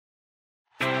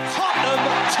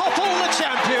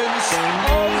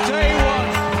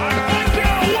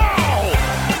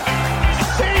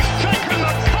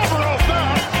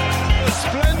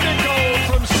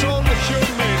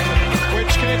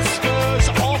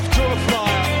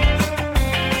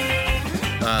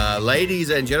Ladies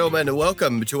and gentlemen,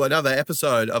 welcome to another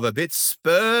episode of A Bit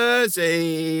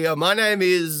Spursy. My name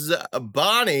is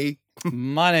Barney.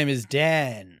 My name is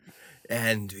Dan.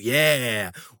 And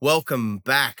welcome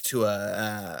back to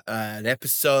an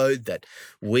episode that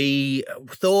we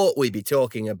thought we'd be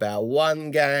talking about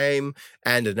one game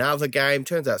and another game.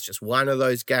 Turns out it's just one of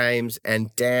those games.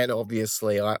 And Dan,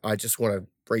 obviously, I just want to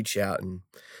reach out and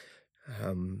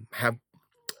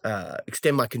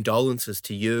extend my condolences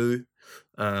to you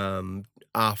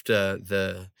after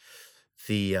the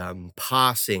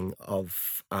passing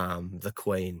of the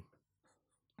Queen.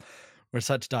 We're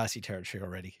such dicey territory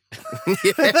already.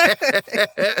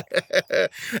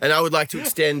 And I would like to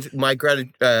extend my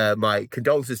my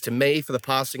condolences to me for the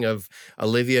passing of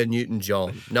Olivia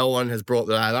Newton-John. No one has brought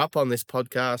that up on this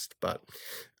podcast, but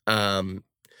I'm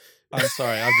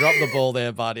sorry. I've dropped the ball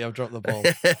there, buddy. I've dropped the ball.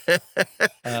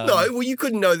 No, well, you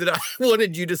couldn't know that I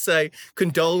wanted you to say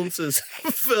condolences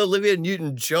for Olivia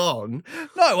Newton-John.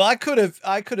 No, well, I could have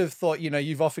thought,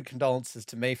 you've offered condolences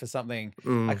to me for something.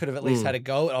 I could have at least had a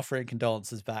go at offering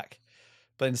condolences back.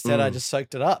 But instead I just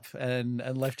soaked it up and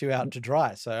left you out to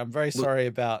dry. So I'm very sorry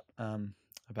about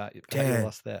your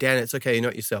loss there. Dan, it's okay. You're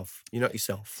not yourself. You're not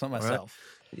yourself. It's not myself.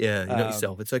 Right? Yeah, you're not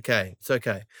yourself. It's okay. It's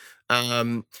okay.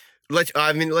 Let's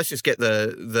just get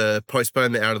the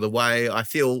postponement out of the way. I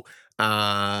feel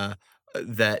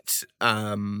that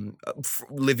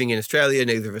living in Australia,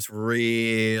 neither of us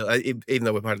even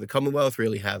though we're part of the Commonwealth,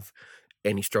 really have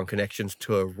any strong connections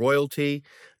to a royalty.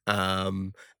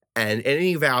 And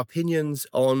any of our opinions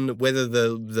on whether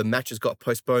the matches got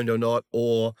postponed or not,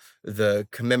 or the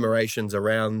commemorations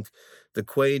around the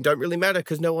Queen don't really matter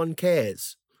because no one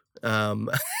cares.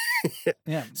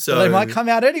 Yeah, so they might come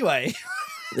out anyway.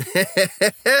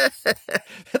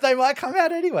 They might come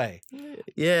out anyway.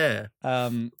 Yeah.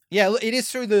 It is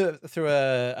through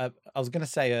a I was going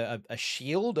to say a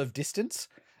shield of distance,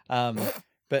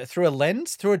 but through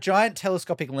a giant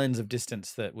telescopic lens of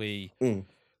distance that we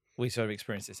sort of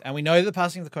experience this. And we know the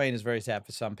passing of the Queen is very sad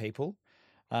for some people.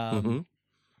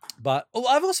 But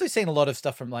I've also seen a lot of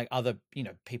stuff from like other,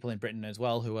 people in Britain as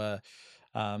well who are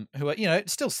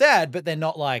still sad, but they're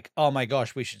not like, oh my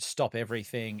gosh, we should stop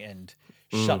everything and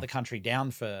shut the country down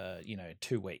for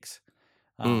 2 weeks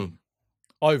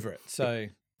over it. So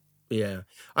yeah,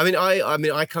 I mean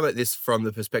I come at this from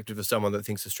the perspective of someone that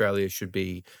thinks Australia should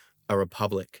be a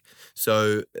republic.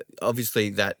 So obviously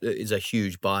that is a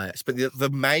huge bias. But the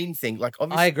main thing, like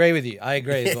obviously, I agree with you. I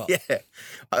agree as well. Yeah,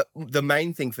 the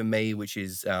main thing for me, which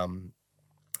is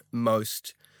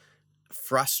most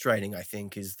frustrating, I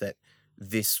think, is that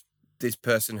this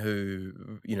person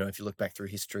who, if you look back through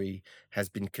history, has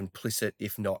been complicit,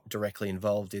 if not directly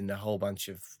involved in a whole bunch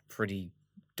of pretty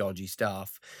dodgy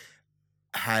stuff,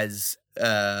 has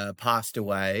passed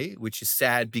away, which is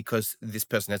sad because this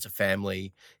person has a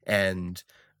family and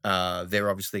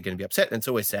they're obviously going to be upset. And it's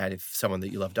always sad if someone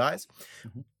that you love dies.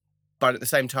 But at the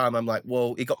same time, I'm like,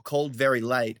 well, it got called very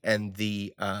late, and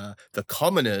the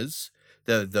commoners,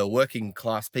 the working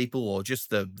class people, or just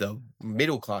the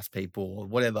middle class people, or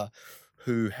whatever,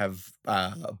 who have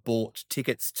bought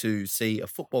tickets to see a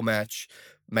football match,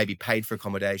 maybe paid for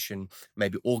accommodation,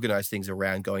 maybe organized things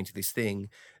around going to this thing,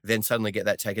 then suddenly get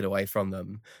that taken away from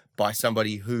them by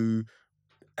somebody who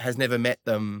has never met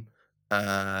them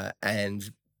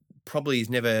and probably has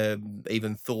never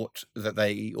even thought that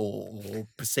they or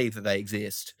perceived that they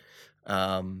exist.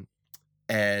 And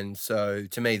so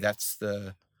to me, that's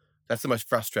the most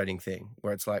frustrating thing,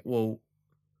 where it's like, well,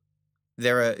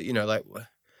 there are, like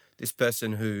this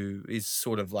person who is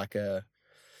sort of like a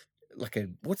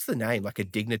what's the name? Like a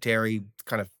dignitary,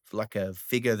 kind of like a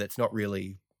figure that's not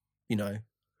really,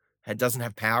 doesn't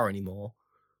have power anymore.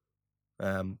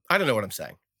 I don't know what I'm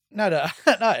saying. No.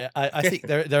 I think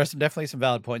there are definitely some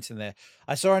valid points in there.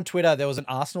 I saw on Twitter there was an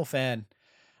Arsenal fan,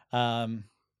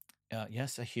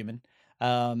 yes, a human,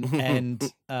 and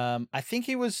I think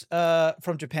he was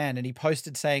from Japan, and he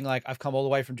posted saying like, I've come all the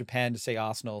way from Japan to see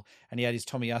Arsenal, and he had his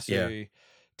Tomiyasu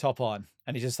top on,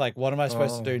 and he's just like, what am I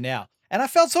supposed to do now? And I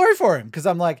felt sorry for him because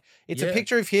I'm like, it's a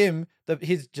picture of him,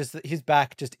 his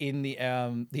back just in the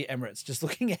Emirates, just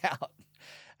looking out,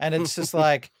 and it's just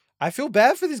like, I feel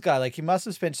bad for this guy. Like, he must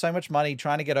have spent so much money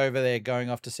trying to get over there,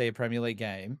 going off to see a Premier League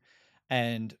game,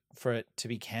 and for it to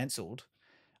be cancelled.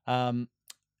 I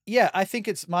think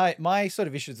it's my sort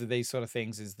of issues with these sort of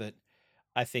things is that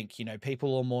I think,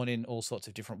 people will mourn in all sorts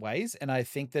of different ways. And I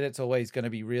think that it's always going to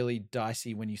be really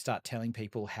dicey when you start telling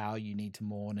people how you need to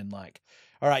mourn and like,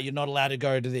 all right, you're not allowed to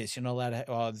go to this. You're not allowed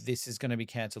to, this is going to be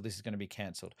cancelled. This is going to be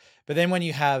cancelled. But then when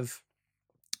you have,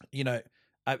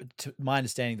 to my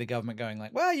understanding, the government going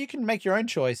like, well, you can make your own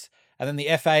choice. And then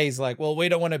the FA is like, well, we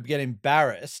don't want to get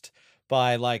embarrassed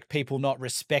by like people not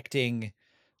respecting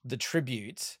the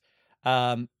tributes.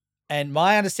 And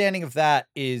my understanding of that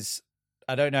is,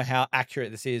 I don't know how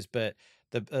accurate this is, but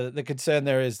the concern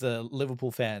there is the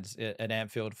Liverpool fans at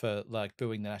Anfield for like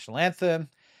booing the national anthem.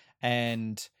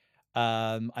 And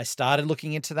I started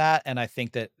looking into that, and I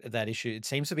think that issue, it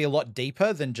seems to be a lot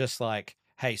deeper than just like,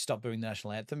 hey, stop booing the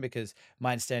national anthem, because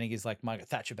my understanding is like Margaret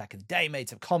Thatcher back in the day made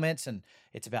some comments, and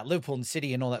it's about Liverpool and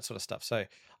City and all that sort of stuff. So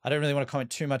I don't really want to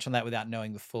comment too much on that without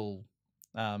knowing the full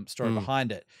story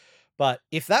behind it. But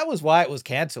if that was why it was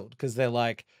cancelled, because they're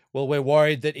like, well, we're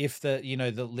worried that if the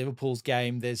Liverpool's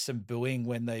game, there's some booing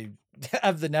when they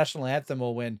have the national anthem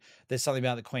or when there's something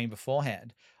about the Queen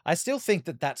beforehand. I still think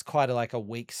that that's quite a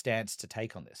weak stance to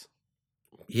take on this.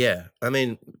 Yeah, I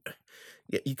mean,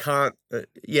 you can't.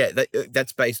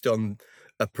 That's based on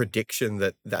a prediction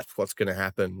that that's what's going to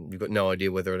happen. You've got no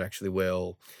idea whether it actually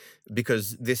will,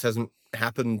 because this hasn't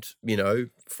happened,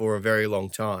 for a very long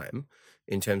time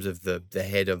in terms of the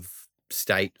head of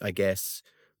state, I guess.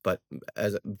 But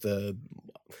as the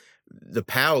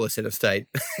powerless head of state,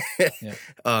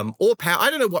 or power, I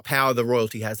don't know what power the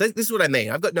royalty has. This is what I mean.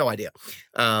 I've got no idea.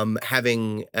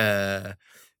 Having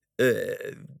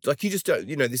like, you just don't,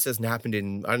 this hasn't happened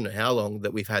in, I don't know how long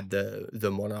that we've had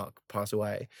the monarch pass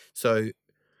away. So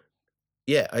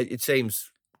yeah, it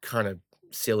seems kind of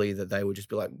silly that they would just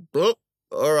be like, oh,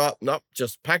 all right, nope,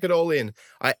 just pack it all in.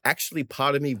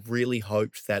 Part of me really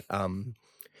hoped that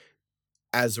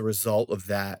as a result of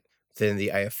that, then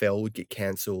the AFL would get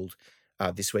cancelled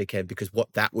this weekend, because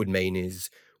what that would mean is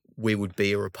we would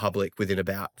be a republic within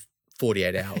about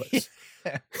 48 hours.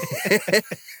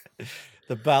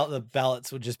 The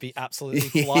ballots would just be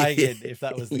absolutely flying in if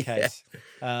that was the case.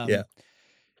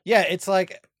 It's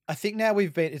like, I think now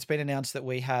it's been announced that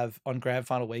we have, on grand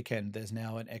final weekend, there's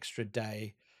now an extra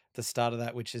day, the start of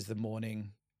that, which is the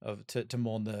morning of to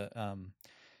mourn the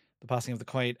passing of the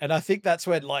Queen. And I think that's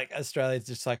when like Australia's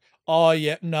just like, oh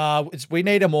yeah, nah, we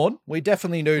need a mourn. We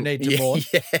definitely do need to mourn.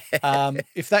 Yeah.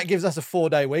 If that gives us a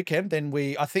 4-day weekend, then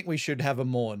I think we should have a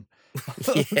mourn.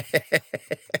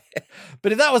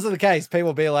 But if that wasn't the case, people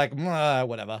would be like,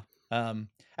 whatever. And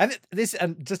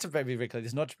just to be very clear,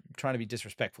 this is not trying to be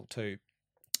disrespectful to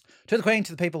the Queen,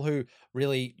 to the people who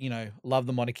really, love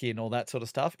the monarchy and all that sort of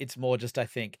stuff. It's more just, I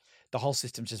think the whole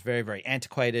system's just very, very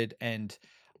antiquated, and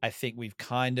I think we've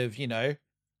kind of, I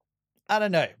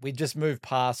don't know, we just moved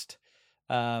past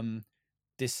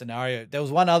this scenario. There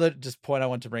was one other just point I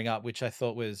want to bring up, which I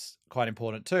thought was quite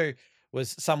important too,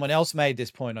 was someone else made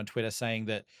this point on Twitter saying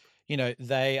that,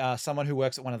 they are someone who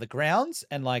works at one of the grounds,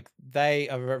 and like they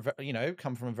are,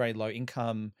 come from a very low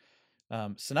income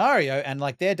scenario, and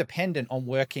like they're dependent on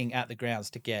working at the grounds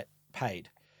to get paid.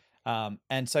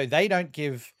 And so they don't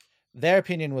give, their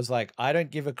opinion was like, I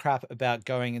don't give a crap about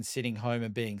going and sitting home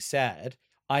and being sad.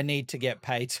 I need to get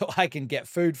paid so I can get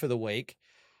food for the week.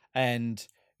 And,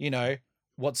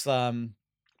 what's going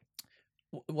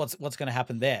to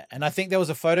happen there? And I think there was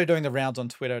a photo doing the rounds on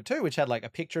Twitter too, which had like a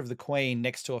picture of the Queen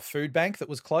next to a food bank that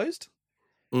was closed.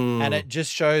 And it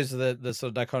just shows the sort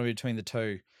of dichotomy between the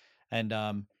two.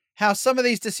 And how some of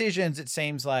these decisions, it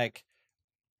seems like,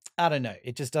 I don't know,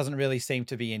 it just doesn't really seem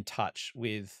to be in touch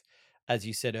with, as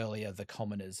you said earlier, the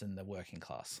commoners and the working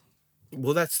class.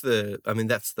 Well, that's the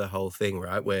whole thing,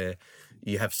 right? Where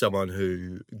you have someone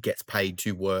who gets paid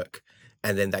to work,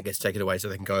 and then that gets taken away so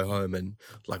they can go home and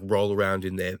like roll around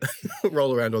on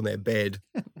their bed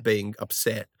being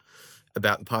upset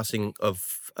about the passing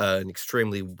of an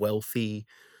extremely wealthy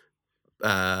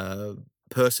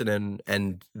person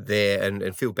and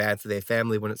feel bad for their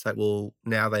family, when it's like, well,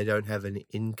 now they don't have an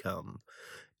income.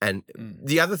 And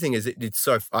the other thing is, it's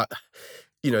so,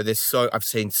 I've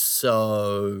seen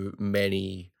so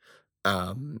many,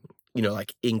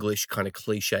 like English kind of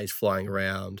cliches flying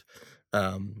around.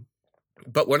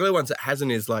 But one of the ones that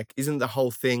hasn't is like, isn't the whole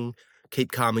thing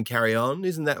keep calm and carry on?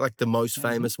 Isn't that like the most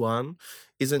famous one?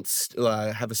 Isn't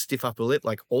have a stiff upper lip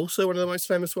like also one of the most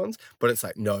famous ones? But it's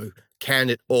like, no,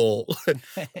 can it all.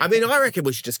 I mean, I reckon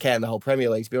we should just can the whole Premier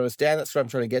League, to be honest, Dan. That's what I'm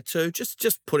trying to get to.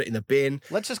 Just put it in the bin.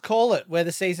 Let's just call it where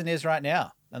the season is right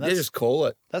now. And just call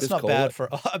it. That's just not bad for.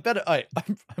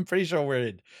 I'm pretty sure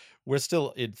we're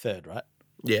still in third, right?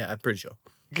 Yeah, I'm pretty sure.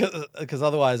 Because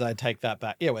otherwise I'd take that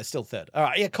back. Yeah, we're still third. All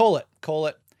right, yeah, call it.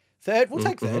 Third, we'll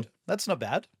take third. That's not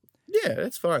bad. Yeah,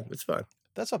 that's fine.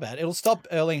 That's not bad. It'll stop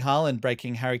Erling Haaland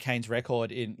breaking Harry Kane's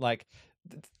record in like,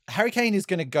 Harry Kane is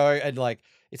going to go and like,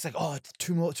 it's like, oh,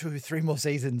 3 more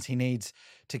seasons he needs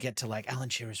to get to like Alan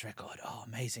Shearer's record. Oh,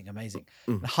 amazing. And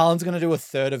Haaland's going to do a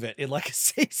third of it in like a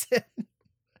season.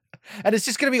 And it's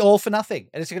just going to be all for nothing.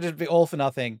 And it's going to be all for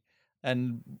nothing.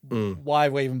 And Mm. why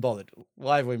have we even bothered?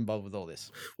 Why have we even bothered with all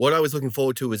this? What I was looking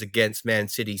forward to was against Man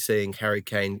City, seeing Harry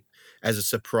Kane as a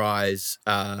surprise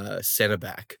centre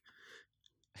back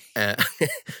uh,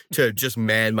 to just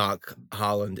man mark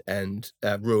Haaland and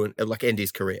end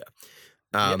his career.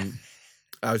 I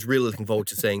was really looking forward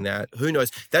to seeing that. Who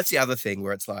knows? That's the other thing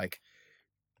where it's like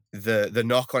the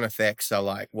knock-on effects are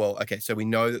like, well, okay, so we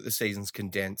know that the season's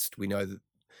condensed. We know that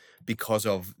because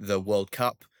of the World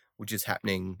Cup, which is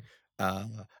happening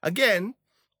again,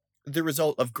 the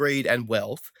result of greed and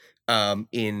wealth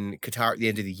in Qatar at the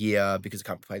end of the year because it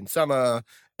can't be played in summer.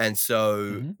 And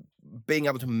so being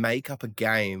able to make up a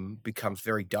game becomes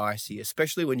very dicey,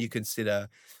 especially when you consider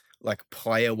like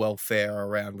player welfare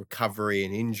around recovery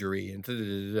and injury and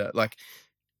like,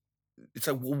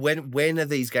 so when are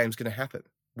these games going to happen?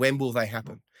 When will they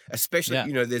happen? Especially,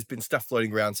 there's been stuff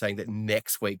floating around saying that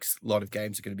next week's lot of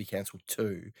games are going to be cancelled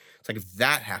too. It's like, if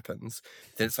that happens,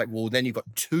 then it's like, well, then you've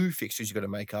got 2 fixtures you've got to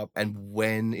make up, and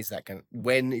when is that going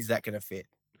to fit?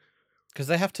 Because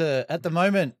they have to, at the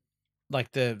moment,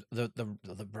 like the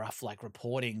rough like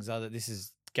reportings are that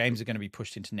games are going to be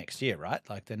pushed into next year, right?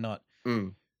 Like they're not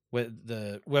where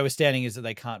we're standing is that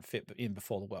they can't fit in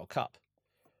before the World Cup.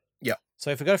 Yeah. So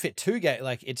if we've got to fit 2 games,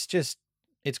 like it's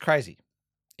crazy.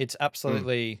 It's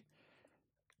absolutely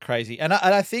crazy. And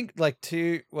I think, like,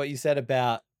 to what you said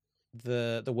about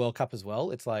the World Cup as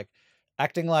well, it's like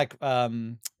acting like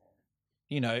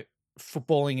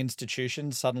footballing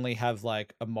institutions suddenly have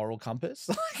like a moral compass.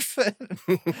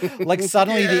 Like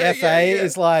suddenly the FA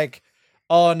is like,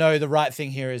 oh no, the right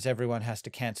thing here is everyone has to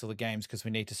cancel the games because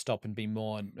we need to stop and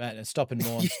stop and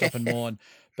mourn.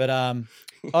 But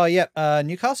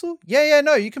Newcastle?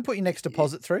 No, you can put your next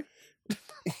deposit through.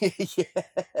 Yeah,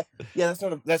 that's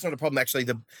not a problem actually.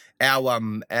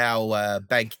 Our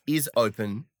bank is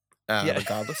open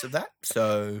regardless of that.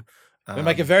 So we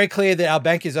make it very clear that our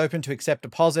bank is open to accept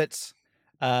deposits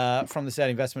from the State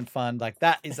Investment Fund. Like,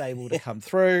 that is able to come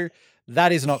through.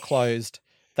 That is not closed.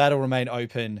 That'll remain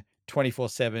open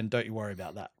 24/7. Don't you worry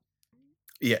about that.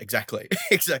 Yeah, exactly.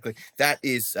 Exactly. That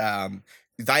is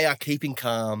they are keeping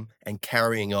calm and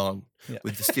carrying on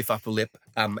with the stiff upper lip.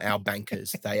 Our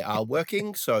bankers, they are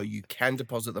working, so you can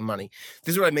deposit the money.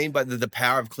 This is what I mean by the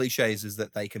power of cliches, is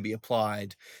that they can be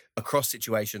applied across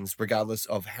situations, regardless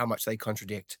of how much they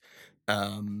contradict, like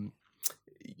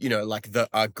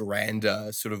a grander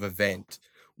sort of event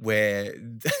where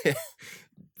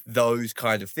those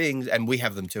kind of things, and we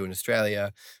have them too in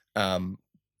Australia,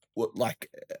 like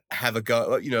have a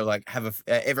go, like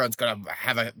everyone's got to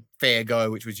have a fair go,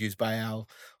 which was used by our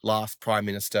last Prime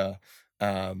Minister,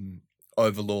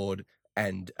 Overlord,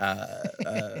 and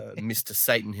Mr.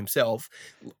 Satan himself.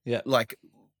 Yeah. Like,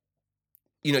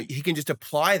 he can just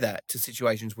apply that to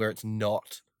situations where it's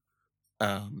not,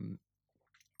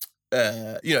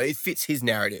 it fits his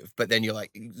narrative, but then you're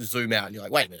like, zoom out and you're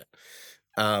like, wait a minute.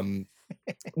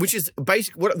 Which is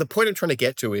basically what the point I'm trying to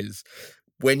get to is,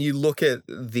 when you look at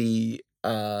the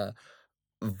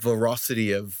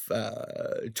veracity of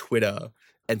Twitter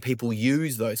and people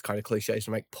use those kind of cliches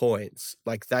to make points,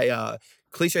 like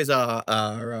cliches are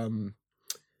the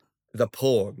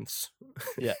pawns.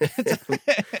 Yeah.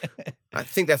 I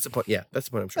think that's the point. Yeah, that's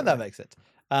the point I'm trying to make. That makes sense.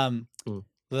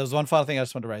 There was one final thing I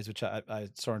just wanted to raise, which I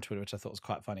saw on Twitter, which I thought was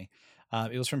quite funny.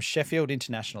 It was from Sheffield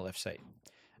International FC.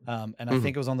 And I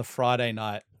think it was on the Friday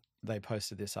night they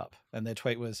posted this up, and their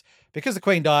tweet was, "Because the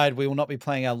Queen died, we will not be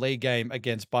playing our league game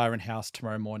against Byron House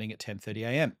tomorrow morning at 10:30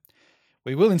 a.m.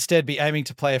 We will instead be aiming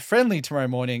to play a friendly tomorrow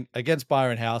morning against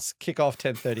Byron House, kick off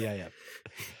 10:30 a.m.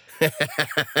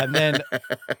 And then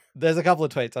there's a couple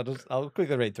of tweets. I'll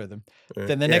quickly read through them.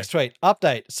 Then the next tweet,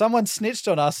 update, someone snitched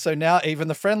on us, so now even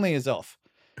the friendly is off.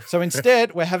 So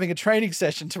instead, we're having a training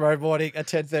session tomorrow morning at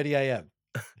 10:30 a.m.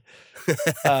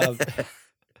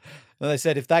 And they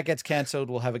said, if that gets cancelled,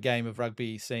 we'll have a game of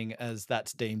rugby, seeing as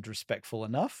that's deemed respectful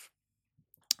enough.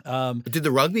 Did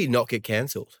the rugby not get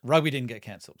cancelled? Rugby didn't get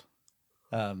cancelled.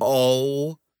 I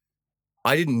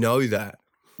didn't know that.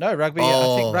 No, rugby.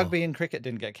 I think rugby and cricket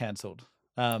didn't get cancelled.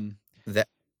 So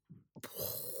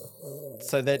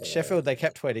that Sheffield, they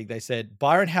kept tweeting. They said,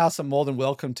 Byron House are more than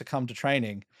welcome to come to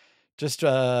training. Just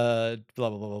blah, blah,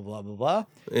 blah, blah, blah, blah, blah.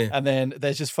 Yeah. And then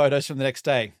there's just photos from the next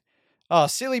day. Oh,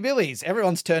 silly billies.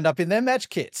 Everyone's turned up in their match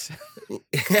kits.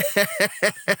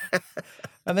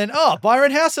 And then,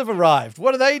 Byron House have arrived.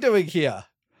 What are they doing here?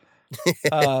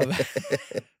 But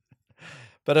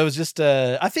it was just,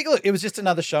 I think, look, it was just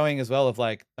another showing as well of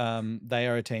like, they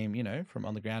are a team, from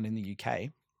on the ground in the UK.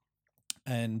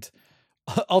 And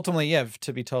ultimately, yeah,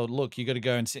 to be told, look, you got to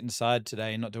go and sit inside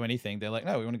today and not do anything. They're like,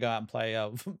 no, we want to go out and play.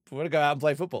 We want to go out and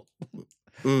play football.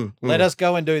 Mm, Let mm. us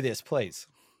go and do this, please.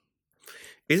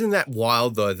 Isn't that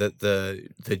wild though that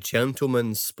the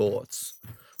gentlemen's sports,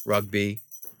 rugby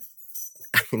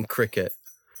and cricket,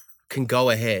 can go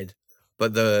ahead,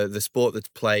 but the sport that's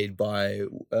played by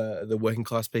the working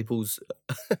class peoples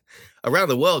around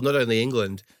the world, not only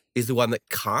England, is the one that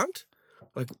can't?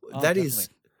 Like Oh, that definitely. is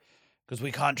Because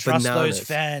we can't trust those bananas.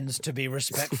 fans to be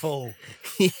respectful.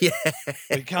 Yeah.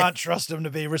 We can't trust them to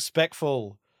be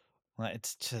respectful. Like,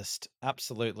 it's just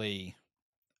absolutely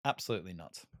nuts.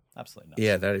 Absolutely nuts.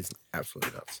 Yeah, that is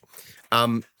absolutely nuts.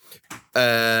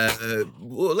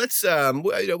 Well, let's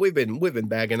we've been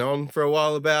bagging on for a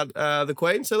while about the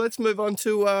Queen, so let's move on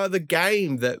to the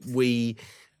game that we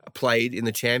played in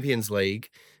the Champions League.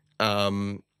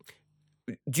 Do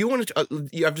you want to?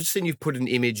 I've just seen you've put an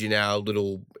image in our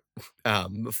little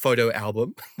photo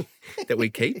album that we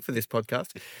keep for this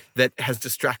podcast that has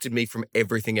distracted me from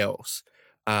everything else.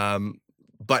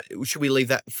 But should we leave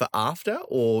that for after,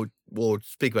 or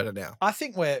speak about it now? I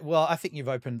think I think you've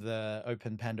opened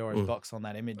Pandora's box on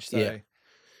that image. So,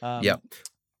 Yeah.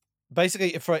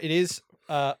 basically, it is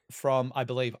from, I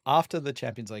believe, after the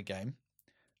Champions League game,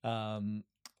 and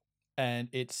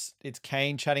it's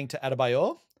Kane chatting to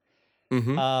Adebayor,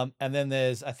 and then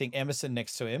there's, I think, Emerson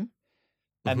next to him,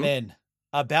 and then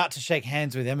about to shake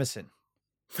hands with Emerson.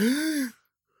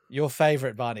 Your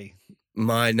favorite, Barney.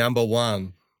 My number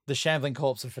one. The shambling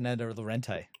corpse of Fernando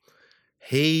Llorente.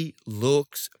 He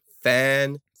looks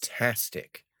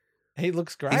fantastic. He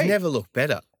looks great. He's never looked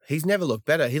better. He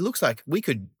looks like we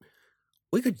could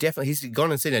definitely. He's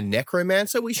gone and seen a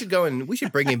necromancer. We should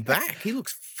bring him back. He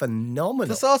looks phenomenal.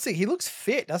 Precisely. He looks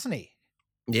fit, doesn't he?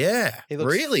 Yeah, He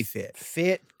looks really fit.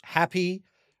 Fit, happy,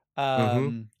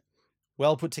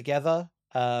 well put together.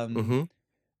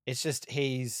 It's just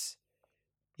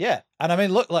yeah. And I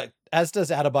mean, look, like, as does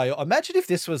Adebayor. Imagine if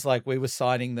this was like we were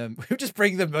signing them. We would just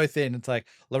bring them both in. It's like,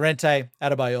 Llorente,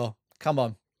 Adebayor, come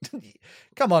on.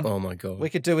 Come on. Oh my God. We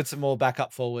could do with some more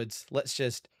backup forwards. Let's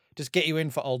just get you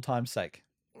in for old time's sake.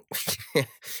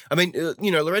 I mean,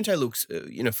 Llorente looks,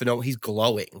 phenomenal. He's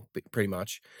glowing, pretty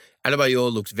much.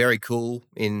 Adebayor looks very cool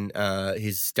in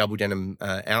his double denim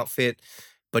outfit,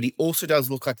 but he also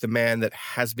does look like the man that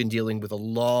has been dealing with a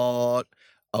lot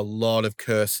of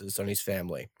curses on his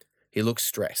family. He looks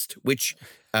stressed, which,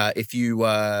 if you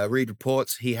read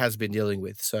reports, he has been dealing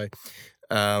with. So,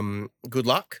 good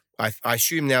luck. I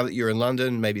assume now that you're in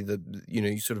London, maybe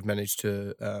you sort of managed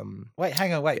to. Wait,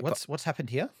 hang on. Wait, what's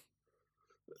happened here?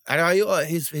 And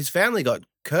his family got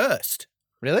cursed.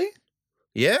 Really?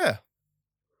 Yeah.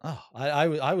 Oh,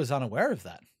 I was unaware of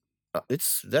that.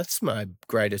 That's my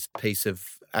greatest piece of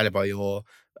Adebayor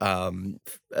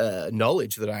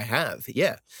knowledge that I have.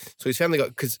 Yeah. So his family got,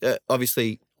 because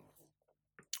obviously,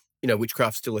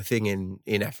 witchcraft's still a thing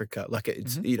in Africa. Like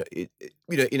it's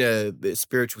in a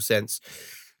spiritual sense,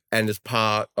 and as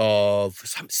part of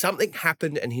something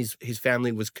happened, and his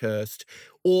family was cursed,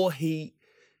 or he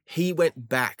went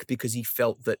back because he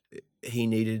felt that he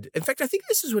needed. In fact, I think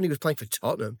this is when he was playing for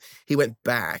Tottenham. He went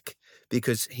back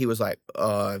because he was like,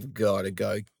 "Oh, I've got to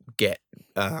go get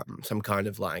some kind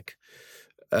of like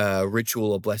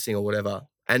ritual or blessing or whatever."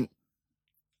 And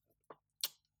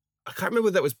I can't remember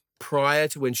whether that was prior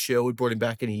to when Sherwood brought him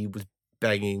back and he was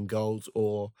banging goals,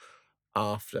 or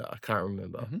after. I can't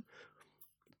remember.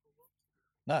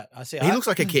 No, I see. He looks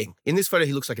like a king. In this photo,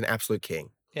 he looks like an absolute king.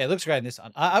 Yeah, it looks great in this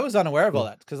one. I was unaware of all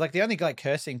that, because like the only like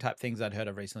cursing type things I'd heard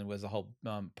of recently was the whole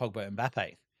Pogba and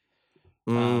Mbappe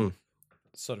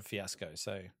sort of fiasco.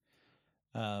 So,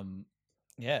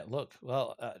 yeah, look,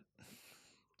 well,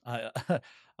 I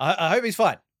I hope he's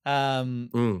fine. I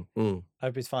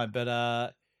hope he's fine.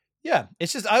 But yeah,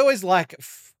 it's just I always and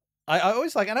I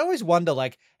always wonder,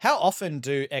 like, how often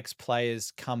do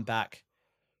ex-players come back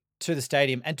to the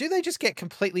stadium, and do they just get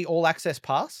completely all access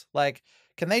pass? Like,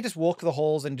 can they just walk the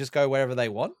halls and just go wherever they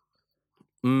want?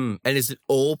 And is it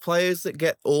all past players that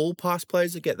get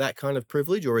that kind of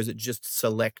privilege, or is it just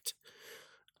select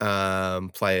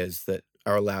players that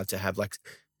are allowed to have, like,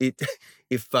 it?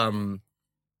 If Zeki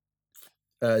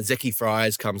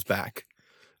Fries comes back,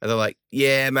 and they're like,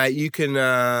 "Yeah, mate, you can.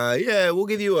 We'll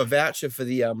give you a voucher for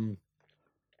the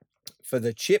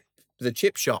chip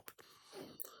shop."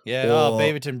 Yeah,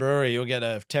 Beaverton Brewery, you'll get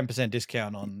a 10%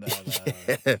 discount on.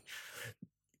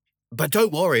 But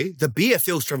don't worry, the beer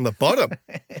fills from the bottom.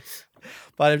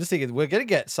 But I'm just thinking, we're going to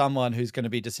get someone who's going to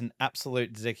be just an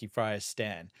absolute Zeki Fries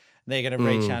stan. They're going to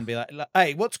reach out and be like,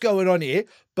 "Hey, what's going on here?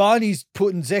 Barney's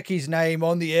putting Zeki's name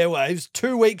on the airwaves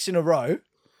 2 weeks in a row."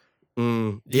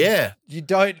 Yeah. You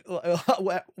don't.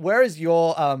 Where is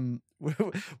your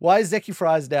why is Zeki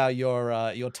Fries now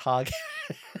your target?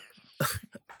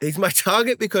 He's my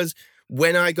target because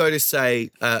when I go to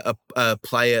say a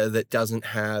player that doesn't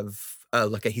have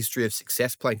like a history of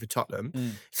success playing for Tottenham,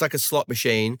 it's like a slot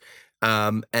machine,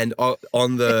 and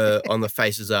on the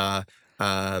faces are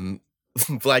Vlad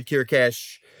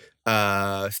Kirikesh,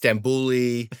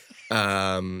 Stambouli,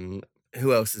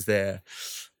 who else is there?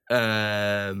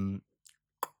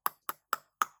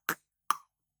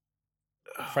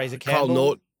 Fraser Carl Campbell.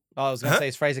 Norton. Oh, I was going to say,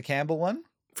 is Fraser Campbell one?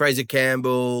 Fraser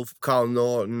Campbell, Carl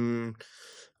Norton,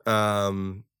 Nkudu,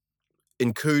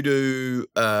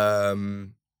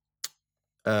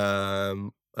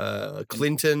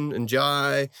 Clinton and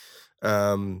Jai.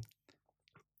 And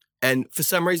for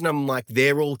some reason, I'm like,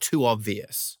 they're all too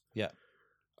obvious. Yeah.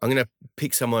 I'm going to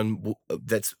pick someone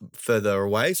that's further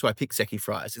away. So I pick Zeki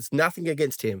Fries. It's nothing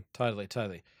against him. Totally.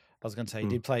 I was going to say, he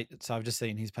did play. So I've just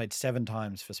seen he's played 7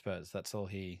 times for Spurs. That's all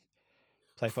he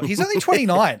played for. He's only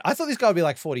 29. I thought this guy would be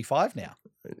like 45 now.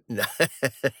 No.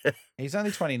 He's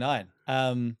only 29.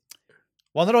 One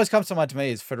that always comes to mind to me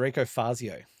is Federico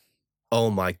Fazio. Oh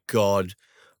my God.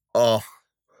 Oh,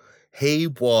 he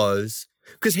was,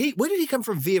 because where did he come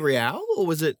from? Villarreal, or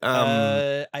was it?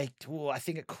 I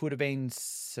think it could have been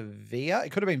Sevilla. It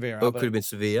could have been Villarreal. Oh, it could have been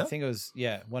Sevilla. I think it was,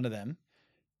 one of them.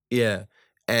 Yeah.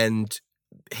 And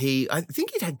I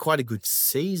think he'd had quite a good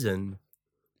season.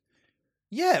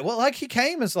 Yeah, well, like he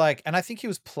came as like, and I think he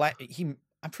was I'm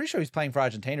pretty sure he was playing for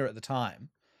Argentina at the time.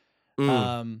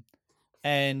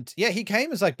 And yeah, he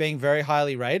came as like being very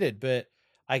highly rated, but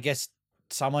I guess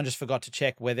someone just forgot to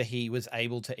check whether he was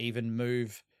able to even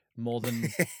move more than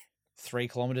 3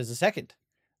 kilometers a second.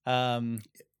 Hang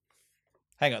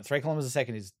on, 3 kilometers a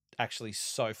second is actually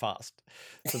so fast.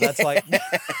 So that's like,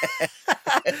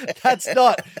 that's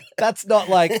not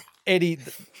like any,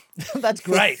 that's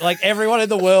great. Like everyone in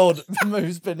the world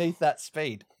moves beneath that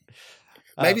speed.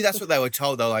 Maybe that's what they were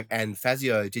told. They were like, and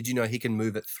Fazio, did you know he can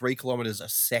move at 3 kilometers a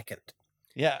second?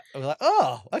 Yeah. We're like,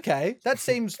 oh, okay. That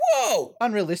seems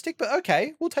unrealistic, but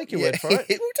okay. We'll take your word for it.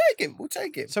 We'll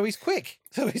take him. So he's quick.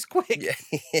 Yeah.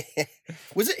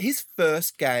 Was it his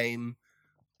first game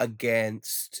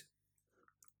against,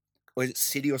 was it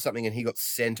City or something, and he got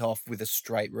sent off with a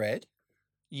straight red?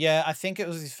 Yeah, I think it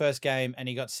was his first game, and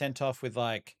he got sent off with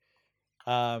like,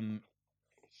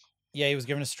 he was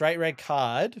given a straight red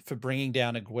card for bringing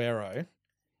down Aguero.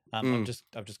 I've just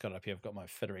got it up here. I've got my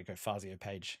Federico Fazio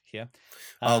page here.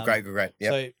 Great.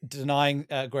 Yep. So denying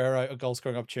Aguero a goal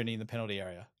scoring opportunity in the penalty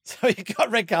area. So he got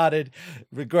red carded.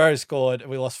 Aguero scored, and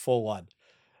we lost 4-1.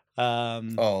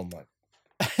 Oh my!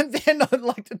 And then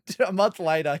like a month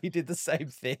later, he did the same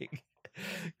thing,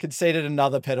 conceded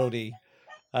another penalty,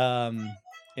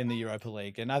 in the Europa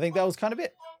League, and I think that was kind of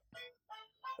it.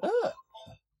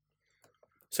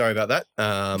 Sorry about that.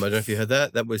 I don't know if you heard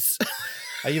that. That was.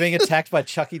 Are you being attacked by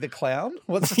Chucky the Clown?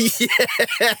 What's Yeah,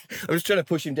 I'm just trying to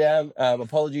push him down.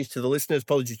 Apologies to the listeners.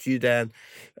 Apologies to you, Dan.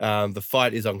 The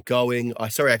fight is ongoing.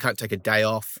 Sorry I can't take a day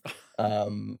off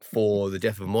for the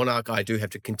death of a monarch. I do have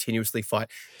to continuously fight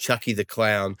Chucky the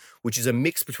Clown, which is a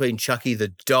mix between Chucky the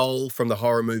doll from the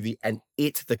horror movie and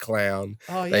It the Clown.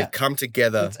 Oh, yeah. They've come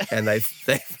together and they've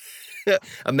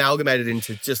amalgamated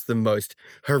into just the most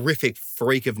horrific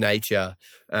freak of nature.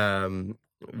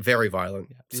 Very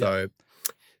violent. Yeah. So...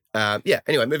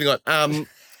 anyway, moving on.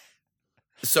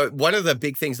 So one of the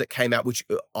big things that came out, which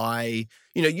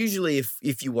usually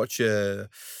if you watch a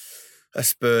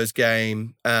Spurs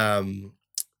game,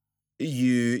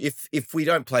 if we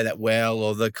don't play that well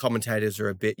or the commentators are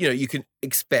a bit, you can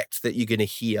expect that you're going to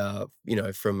hear,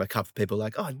 from a couple of people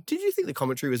like, oh, did you think the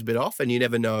commentary was a bit off? And you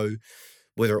never know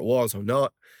whether it was or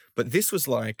not. But this was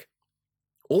like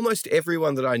almost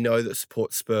everyone that I know that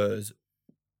supports Spurs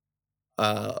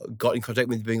got in contact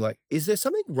with me being like, is there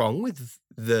something wrong with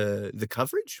the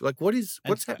coverage? Like, what's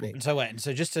happening?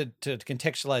 So just to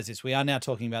contextualize this, we are now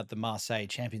talking about the Marseille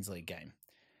Champions League game.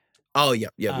 Oh,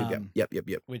 yep.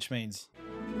 Which means...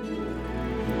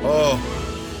 Oh.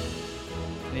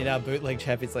 We need our bootleg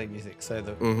Champions League music so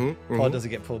the pod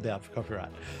doesn't get pulled down for copyright.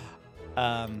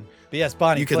 But yes,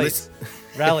 Barney, please,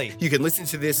 rally. You can listen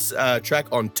to this track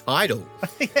on Tidal.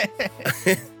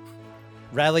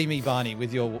 Rally me, Barney,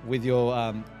 with your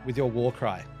war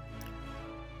cry.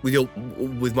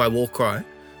 With my war cry,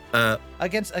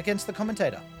 against the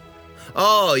commentator.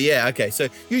 Oh yeah, okay. So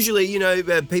usually,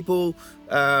 people,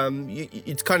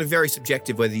 it's kind of very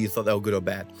subjective whether you thought they were good or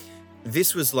bad.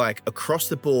 This was like across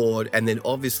the board, and then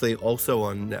obviously also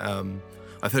on.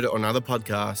 I've heard it on other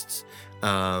podcasts.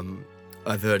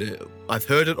 I've heard it. I've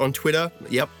heard it on Twitter.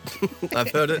 Yep.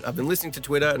 I've heard it. I've been listening to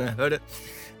Twitter and I heard it.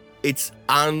 It's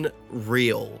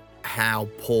unreal how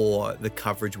poor the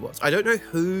coverage was. I don't know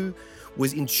who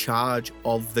was in charge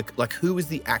of who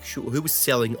was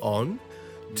selling on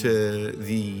to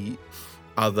the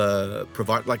other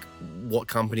provider, like what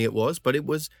company it was, but it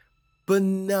was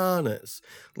bananas.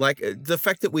 Like the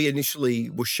fact that we initially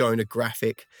were shown a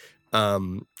graphic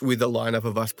with a lineup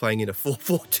of us playing in a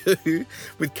 4-4-2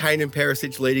 with Kane and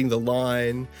Perisic leading the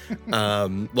line,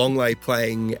 Longley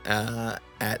playing at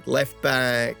left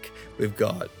back. We've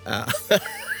got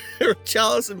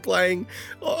Charlison playing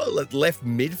left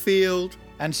midfield.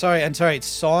 And sorry, it's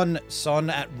Son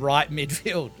at right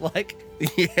midfield. Like,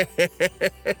 yeah.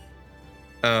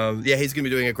 Yeah, he's going to be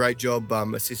doing a great job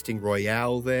assisting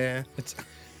Royale there.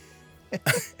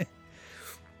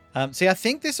 See, I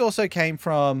think this also came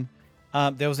from,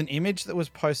 there was an image that was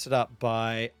posted up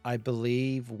by, I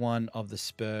believe, one of the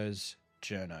Spurs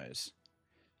journos.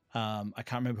 I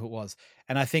can't remember who it was.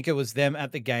 And I think it was them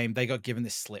at the game. They got given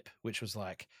this slip, which was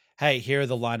like, hey, here are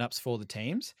the lineups for the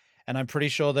teams. And I'm pretty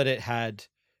sure that it had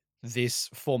this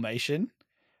formation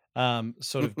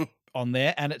sort of on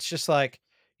there. And it's just like,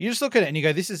 you just look at it and you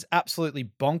go, this is absolutely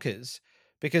bonkers,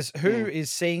 because who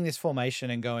is seeing this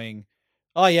formation and going,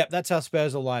 oh, yep, that's how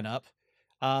Spurs will line up.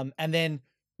 And then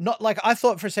not like, I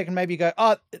thought for a second, maybe you go,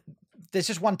 oh, there's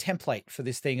just one template for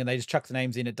this thing and they just chuck the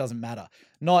names in. It doesn't matter.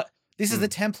 Not, this is the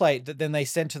template that then they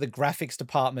send to the graphics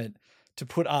department to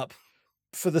put up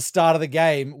for the start of the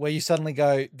game, where you suddenly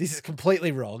go, this is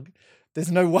completely wrong.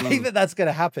 There's no way that that's going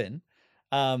to happen.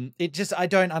 I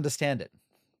don't understand it.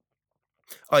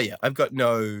 Oh, yeah. I've got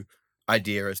no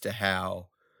idea as to how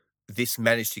this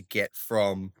managed to get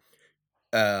from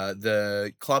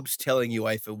the clubs telling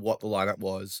UEFA what the lineup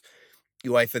was,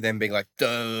 UEFA then being like,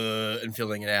 duh, and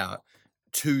filling it out,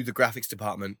 to the graphics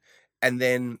department. And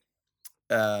then,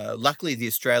 luckily, the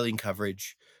Australian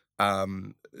coverage,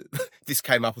 this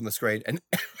came up on the screen, and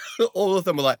all of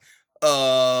them were like,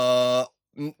 well,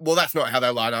 that's not how they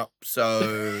line up.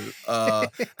 So,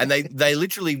 and they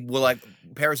literally were like,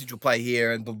 Perisic will play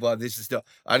here and blah, blah, this is stuff.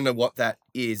 I don't know what that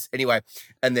is. Anyway,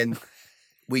 and then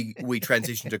we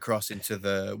transitioned across into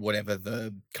the, whatever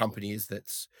the company is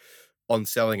that's on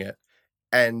selling it.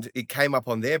 And it came up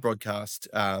on their broadcast,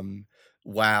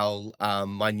 while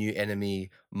my new enemy,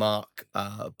 Mark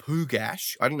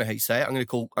Pugash, I don't know how you say it. I'm going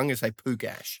to say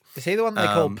Pugash. Is he the one they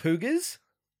call Pugas?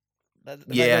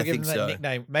 Yeah, I think so.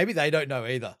 Nickname. Maybe they don't know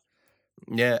either.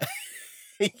 Yeah.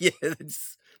 Yeah.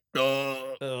 It's,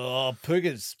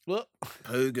 Pugas.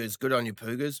 Pugas. Good on you,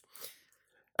 Pugas.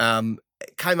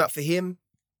 Came up for him.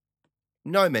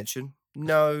 No mention.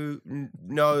 No,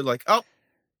 like,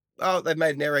 oh, they've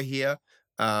made an error here.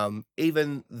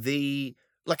 Even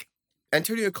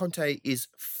Antonio Conte is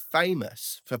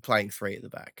famous for playing three at the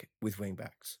back with wing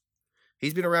backs.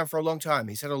 He's been around for a long time.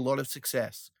 He's had a lot of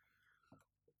success.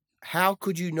 How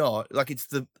could you not? Like, it's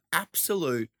the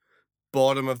absolute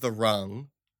bottom of the rung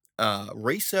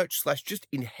research / just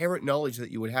inherent knowledge that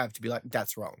you would have to be like,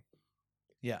 that's wrong.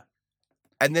 Yeah.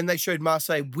 And then they showed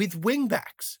Marseille with wing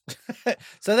backs.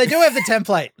 So they do have the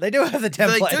template. They do have the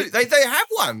template. They do. They have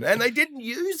one, and they didn't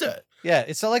use it. Yeah,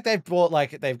 it's not like they've bought,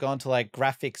 they've gone to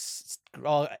graphics,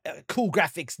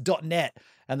 coolgraphics.net,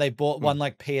 and they bought one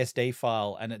PSD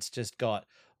file, and it's just got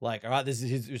all right,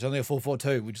 it's only a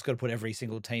 4-4-2. We just got to put every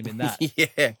single team in that.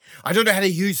 Yeah, I don't know how to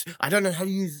use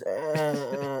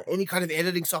any kind of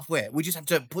editing software. We just have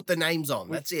to put the names on.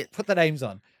 That's it. Put the names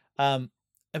on.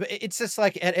 It's just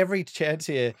like at every chance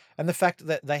here, and the fact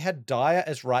that they had Dyer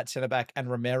as right centre back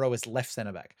and Romero as left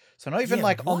centre back, so not even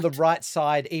on the right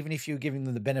side, even if you're giving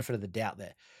them the benefit of the doubt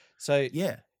there. So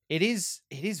yeah, it is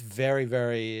very,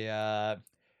 very,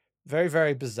 very,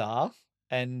 very bizarre.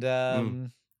 And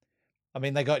I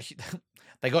mean, they got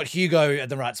Hugo at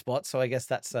the right spot, so I guess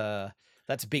that's a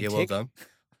big tick. Well done.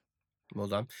 Well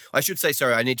done. I should say,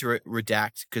 sorry, I need to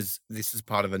redact because this is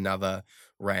part of another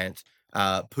rant.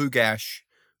 Pugash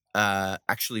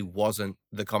actually wasn't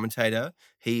the commentator.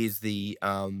 He is the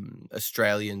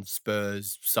Australian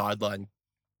Spurs sideline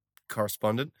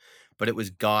correspondent, but it was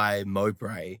Guy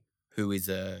Mowbray, who is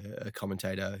a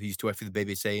commentator who used to work for the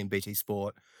BBC and BT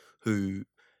Sport, who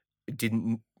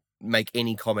didn't make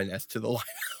any comment as to the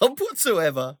lineup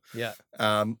whatsoever. Yeah.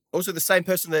 Also, the same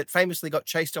person that famously got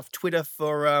chased off Twitter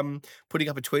for putting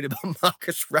up a tweet about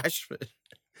Marcus Rashford.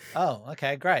 Oh,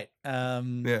 okay, great.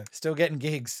 Yeah. Still getting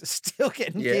gigs. Still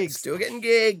getting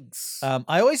gigs.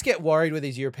 I always get worried with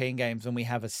these European games when we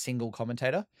have a single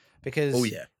commentator, because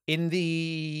in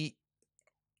the,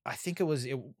 I think it was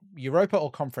Europa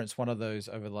or Conference, one of those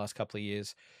over the last couple of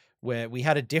years, where we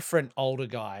had a different older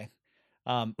guy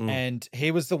Mm. And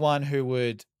he was the one who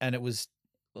would, and it was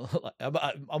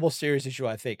a more serious issue,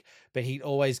 I think, but he'd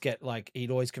always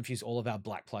confuse all of our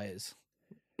black players.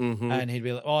 Mhm. And he'd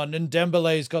be like, "Oh, and then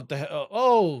Dembele's got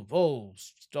oh,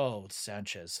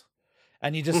 Sanchez,"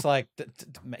 and you just like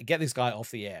get this guy off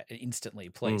the air instantly,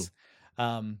 Mm. please.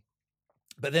 Um,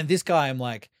 but then this guy, I'm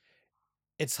like,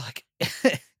 it's like,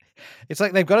 it's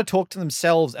like they've got to talk to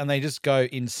themselves, and they just go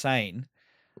insane.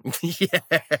 Yeah.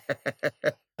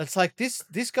 It's like this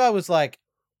guy was like,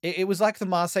 it was like the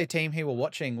Marseille team he were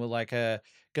watching were like going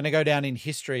to go down in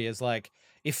history as like,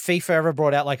 if FIFA ever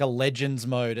brought out like a legends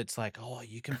mode, it's like, oh,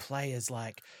 you can play as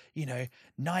like,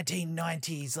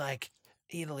 1990s like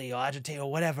Italy or Argentina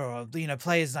or whatever, or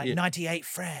players like Yeah. 98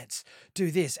 France, do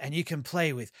this, and you can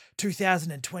play with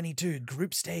 2022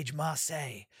 group stage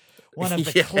Marseille, one of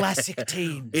the Yeah. classic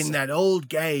teams. In that old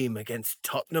game against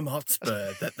Tottenham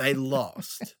Hotspur that they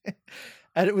lost.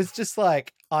 And it was just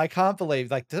like, I can't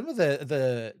believe like some of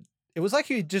it was like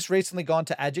you just recently gone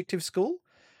to adjective school.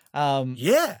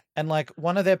 Yeah. And like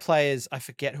one of their players, I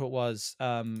forget who it was,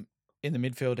 in the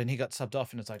midfield, and he got subbed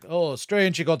off, and it's like, oh,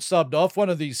 strange, he got subbed off. One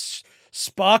of these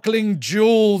sparkling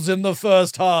jewels in the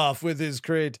first half with his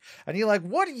crit. And you're like,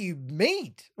 what do you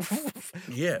mean?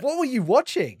 Yeah. What were you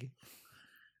watching?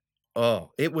 Oh,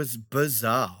 it was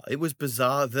bizarre. It was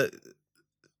bizarre that,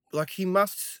 like,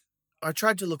 I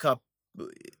tried to look up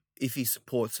if he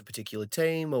supports a particular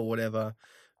team or whatever,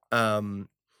 um,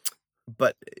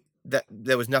 but that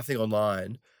there was nothing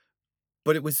online.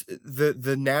 But it was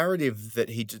the narrative that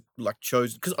he like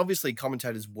chose, because obviously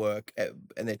commentators work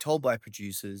and they're told by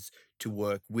producers to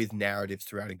work with narratives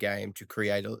throughout a game to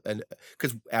create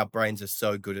because our brains are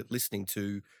so good at listening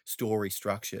to story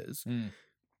structures. Mm.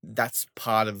 That's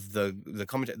part of the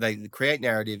comment. They create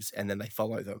narratives and then they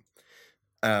follow them.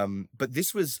 But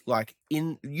this was like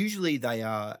usually they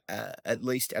are at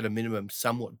least at a minimum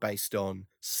somewhat based on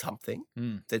something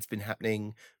that's been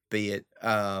happening, be it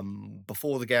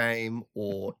before the game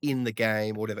or in the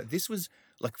game or whatever. This was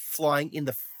like flying in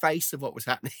the face of what was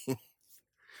happening.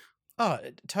 Oh,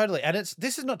 totally. And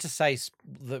this is not to say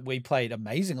that we played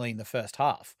amazingly in the first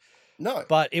half. No.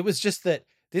 But it was just that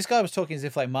this guy was talking as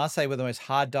if like Marseille were the most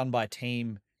hard done by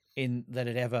team that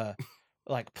had ever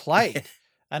like played.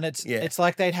 And it's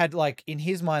like they'd had like in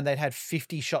his mind they'd had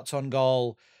 50 shots on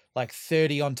goal, like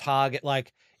 30 on target.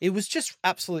 Like it was just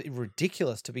absolutely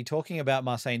ridiculous to be talking about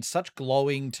Marseille in such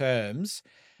glowing terms.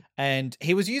 And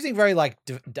he was using very like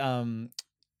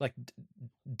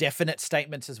definite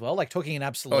statements as well, like talking in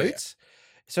absolutes.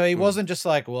 So he wasn't just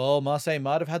like, well, Marseille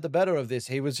might have had the better of this.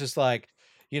 He was just like,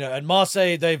 and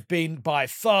Marseille, they've been by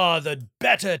far the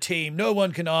better team. No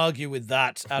one can argue with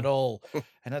that at all.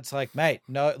 And it's like, mate,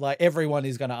 no, like everyone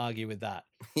is going to argue with that.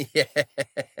 Yeah.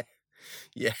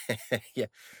 Yeah. Yeah.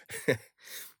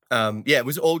 Yeah, it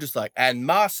was all just like, and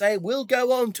Marseille will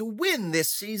go on to win this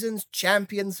season's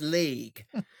Champions League.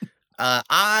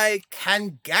 I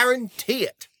can guarantee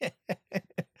it.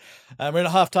 We're in a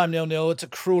halftime 0-0. It's a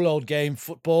cruel old game,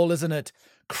 football, isn't it?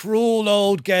 Cruel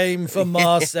old game for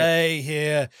Marseille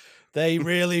here. They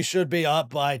really should be up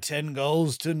by 10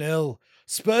 goals to 0.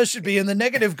 Spurs should be in the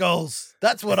negative goals.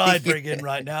 That's what I'd bring in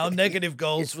right now. Negative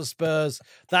goals for Spurs.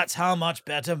 That's how much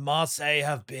better Marseille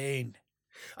have been.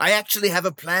 I actually have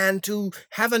a plan to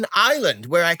have an island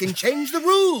where I can change the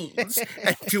rules,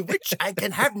 and to which I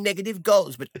can have negative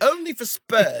goals, but only for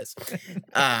Spurs.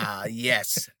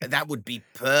 Yes, that would be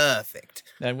perfect.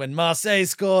 And when Marseille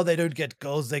score, they don't get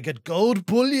goals, they get gold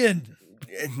bullion.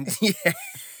 Yeah.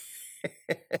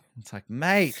 It's like,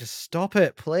 mate, just stop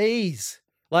it, please.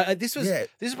 Like this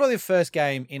is probably the first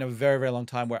game in a very, very long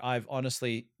time where I've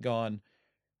honestly gone,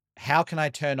 how can I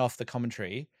turn off the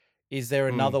commentary? Is there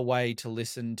another way to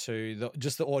listen to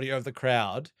just the audio of the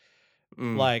crowd?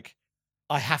 Like,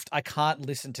 I can't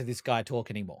listen to this guy talk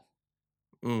anymore.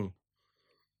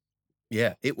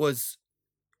 Yeah, it was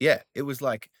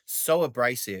like so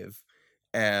abrasive,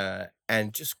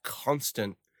 and just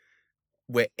constant,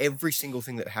 where every single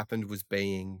thing that happened was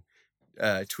being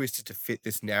twisted to fit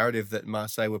this narrative that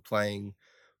Marseille were playing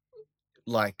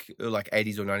like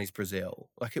 80s or 90s Brazil.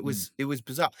 Like it was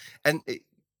bizarre. And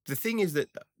the thing is that,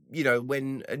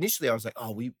 when initially I was like,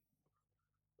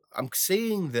 I'm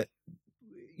seeing that,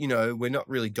 we're not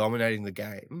really dominating the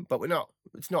game, but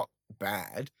it's not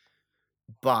bad.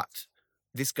 But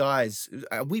this guy's,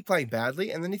 are we playing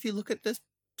badly? And then if you look at the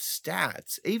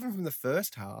stats, even from the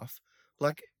first half,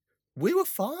 like we were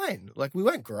fine. Like we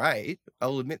weren't great.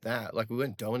 I'll admit that. Like we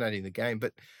weren't dominating the game,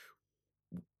 but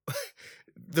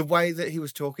the way that he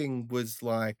was talking was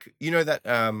like,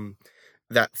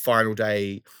 that final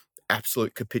day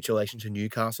absolute capitulation to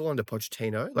Newcastle under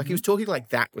Pochettino. Like he Mhm. was talking like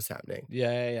that was happening.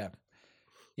 Yeah.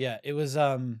 It was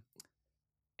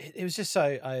it was just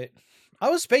so I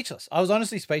was speechless. I was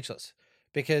honestly speechless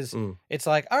because Mm, it's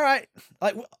like, all right,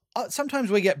 like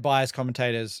sometimes we get biased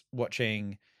commentators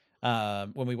watching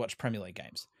when we watch Premier League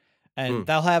games. And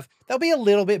mm, they'll be a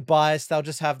little bit biased. They'll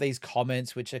just have these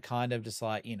comments which are kind of just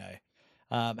like,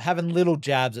 having little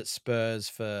jabs at Spurs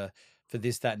for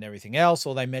this, that, and everything else.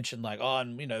 Or they mention like, oh,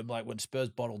 and like when Spurs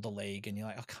bottled the league, and you're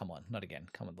like, oh, come on, not again.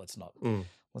 Come on, mm.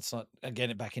 let's not get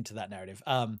it back into that narrative.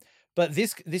 But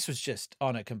this was just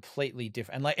on a completely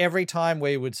different, and like every time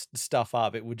we would stuff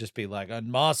up, it would just be like,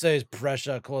 and Marseille's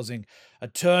pressure causing a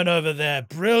turnover there.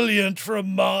 Brilliant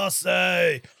from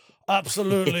Marseille.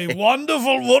 Absolutely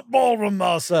wonderful football from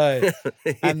Marseille.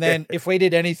 And Yeah. then if we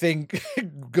did anything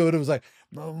good, it was like,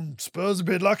 Spurs a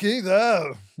bit lucky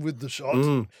there with the shot.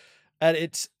 Mm.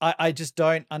 And I just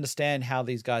don't understand how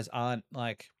these guys aren't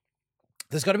like,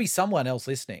 there's got to be someone else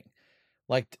listening.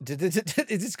 Like, is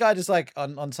this guy just like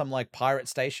on some like pirate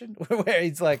station where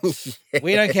he's like,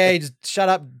 we don't care, just shut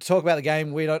up, talk about the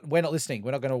game. We're not listening.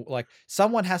 We're not going to like,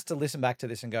 someone has to listen back to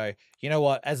this and go, you know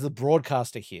what, as the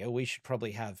broadcaster here, we should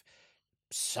probably have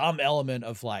some element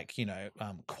of like,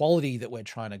 quality that we're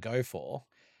trying to go for.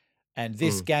 And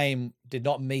this Mm, game did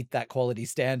not meet that quality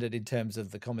standard in terms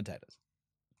of the commentators.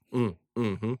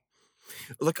 mhm.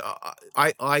 Look,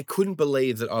 I couldn't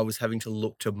believe that I was having to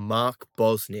look to Mark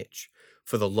Bosnich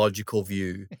for the logical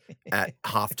view at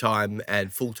halftime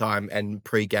and full-time and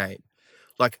pre-game.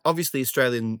 Like, obviously,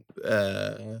 fantastic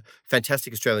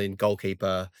Australian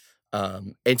goalkeeper,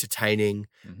 entertaining,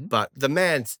 Mhm. but the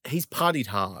he's partied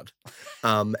hard.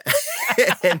 Um,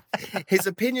 and his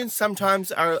opinions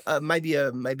sometimes are maybe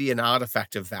an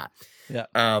artifact of that. Yeah.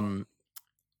 Um,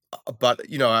 but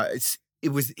it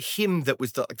was him that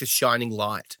was the shining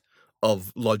light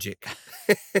of logic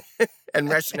and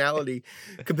rationality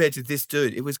compared to this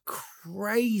dude. It was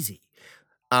crazy.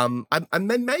 I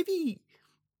mean, maybe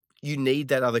you need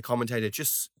that other commentator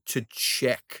just to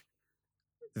check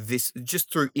this,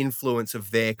 just through influence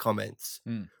of their comments.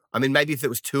 Mm. I mean, maybe if there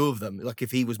was two of them, like if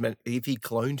he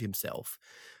cloned himself,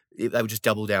 they would just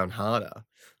double down harder.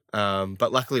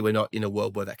 But luckily we're not in a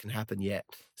world where that can happen yet.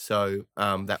 So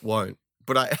that won't.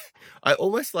 But I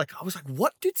almost I was like,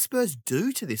 what did Spurs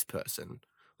do to this person?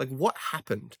 Like, what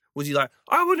happened? Was he like,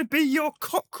 I want to be your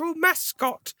cockerel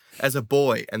mascot as a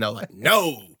boy? And they're like,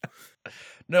 no.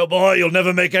 No, boy, you'll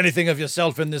never make anything of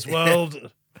yourself in this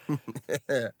world.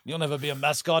 You'll never be a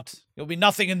mascot. You'll be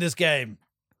nothing in this game.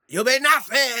 You'll be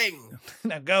nothing.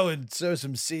 Now go and sow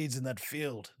some seeds in that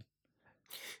field.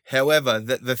 However,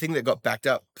 the thing that got backed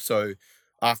up, so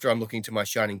after I'm looking to my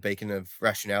shining beacon of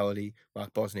rationality,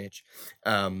 Mark Bosnich,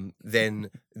 then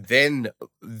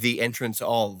the entrance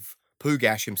of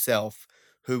Pugash himself,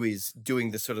 who is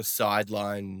doing the sort of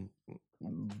sideline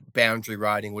boundary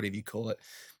riding, whatever you call it,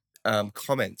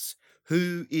 comments,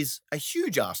 who is a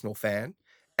huge Arsenal fan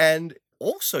and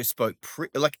also spoke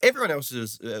like everyone else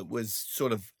was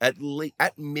sort of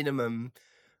at minimum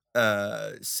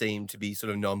seemed to be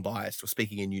sort of non-biased or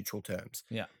speaking in neutral terms.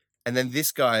 Yeah. And then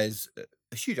this guy is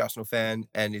a huge Arsenal fan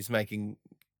and is making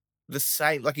the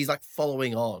same, like he's like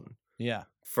following on. Yeah.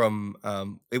 From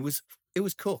it was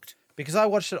cooked. Because I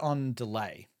watched it on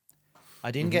delay.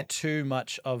 I didn't Mhm. get too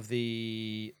much of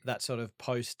that sort of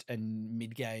post and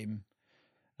mid-game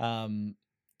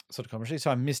sort of commentary. So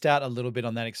I missed out a little bit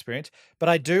on that experience. But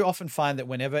I do often find that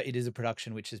whenever it is a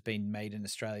production which has been made in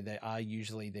Australia, there are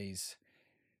usually these,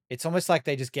 it's almost like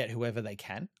they just get whoever they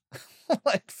can.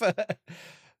 It's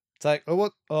like, I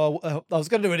was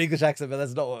going to do an English accent, but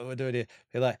that's not what we're doing here.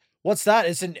 They're like, what's that?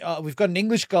 We've got an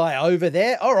English guy over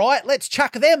there. All right, let's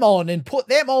chuck them on and put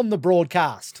them on the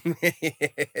broadcast.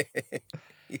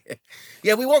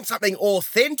 Yeah, we want something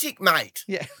authentic, mate.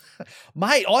 Yeah.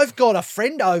 Mate, I've got a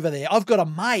friend over there. I've got a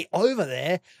mate over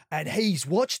there, and he's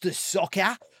watched the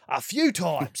soccer a few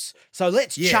times. So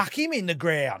let's chuck him in the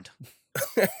ground.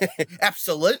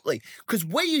 Absolutely. Because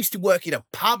we used to work in a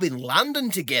pub in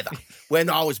London together when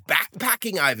I was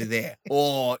backpacking over there.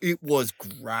 Oh, it was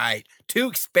great. Too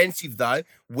expensive, though.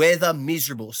 Weather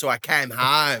miserable. So I came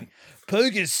home.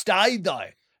 Poogas stayed, though.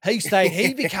 He stayed.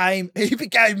 He became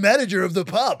manager of the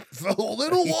pub for a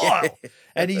little while,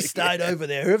 and he stayed over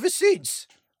there ever since.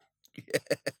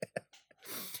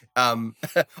 I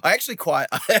actually quite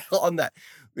on that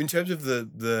in terms of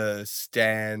the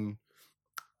Stan,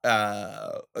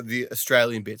 the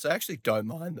Australian bits. I actually don't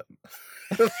mind them.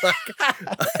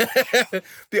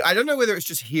 I don't know whether it's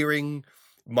just hearing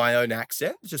my own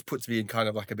accent. It just puts me in kind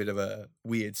of like a bit of a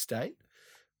weird state.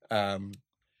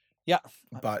 Yeah,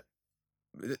 but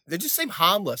they just seem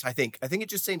harmless. I think it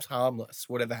just seems harmless.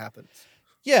 Whatever happens.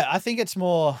 Yeah, I think it's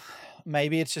more.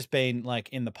 Maybe it's just been like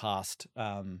in the past,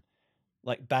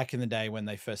 like back in the day when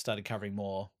they first started covering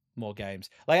more games.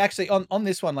 Like actually on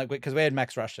this one, like because we had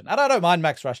Max Rushton, and I don't mind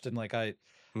Max Rushton. Like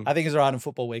Mm. I think he's around in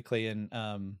Football Weekly and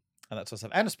that sort of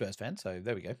stuff, and a Spurs fan. So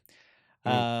there we go.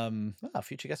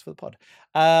 Future guest for the pod.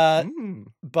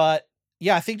 But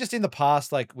yeah, I think just in the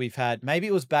past, like we've had, maybe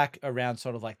it was back around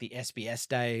sort of like the SBS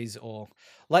days, or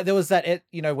like there was that,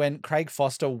 when Craig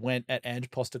Foster went at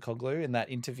Ange Postecoglou in that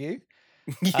interview.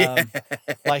 Yeah.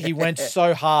 Like he went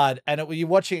so hard, and you're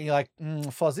watching it and you're like,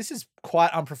 Foz, this is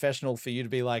quite unprofessional for you to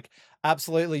be like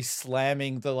absolutely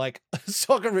slamming the like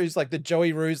Socceroos, like the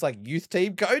Joey Roos like youth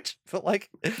team coach. But like,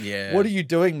 Yeah. what are you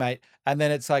doing, mate? And then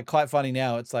it's like quite funny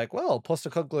now. It's like, well,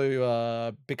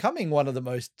 Postecoglou becoming one of the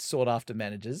most sought after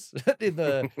managers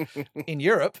in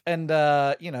Europe, and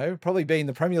probably be in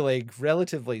the Premier League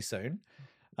relatively soon.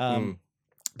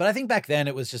 But I think back then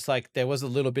it was just like there was a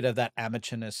little bit of that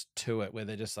amateurness to it, where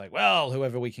they're just like, well,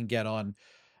 whoever we can get on.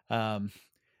 And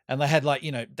they had like,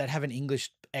 they'd have an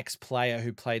English ex-player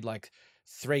who played like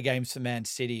 3 games for Man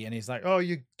City, and he's like, oh,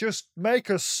 you just make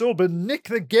a sub and nick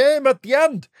the game at the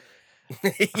end.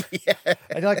 Yeah.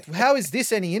 And you're like, how is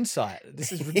this any insight?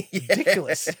 This is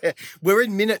ridiculous. Yeah. We're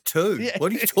in minute 2. Yeah.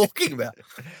 What are you talking about?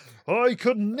 Oh, you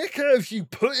could nick it if you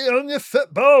put it on your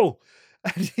football.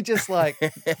 And you're just like,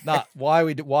 nah,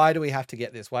 why do we have to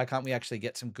get this? Why can't we actually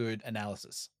get some good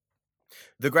analysis?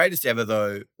 The greatest ever,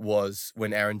 though, was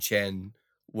when Aaron Chen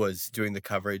was doing the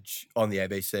coverage on the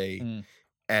ABC,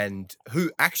 and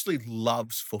who actually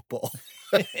loves football.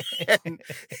 Yeah,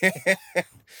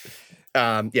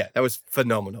 that was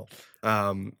phenomenal.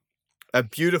 A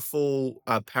beautiful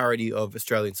parody of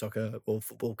Australian soccer or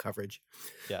football coverage.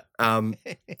 Yeah.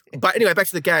 But anyway, back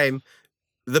to the game.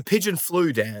 The pigeon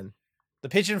flew, Dan. The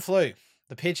pigeon flew.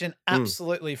 The pigeon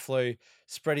absolutely flew,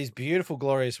 spread his beautiful,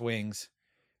 glorious wings.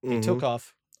 He took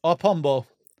off. Oh, Pombo.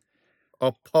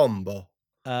 Oh, Pombo.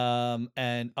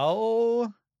 And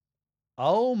oh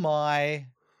my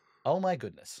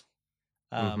goodness.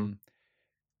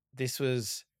 This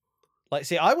was like,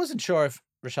 see, I wasn't sure if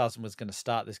Richarlison was going to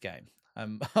start this game.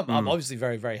 I'm obviously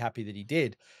very, very happy that he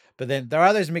did. But then there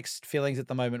are those mixed feelings at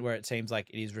the moment where it seems like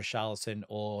it is Richarlison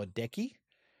or Decky.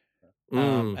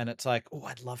 And it's like, oh,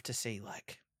 I'd love to see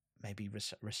like maybe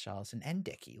Richarlison and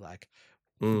Decky. Like,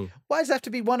 why does it have to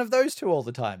be one of those two all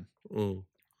the time?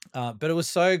 But it was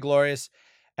so glorious.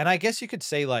 And I guess you could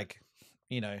see like,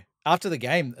 after the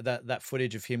game, that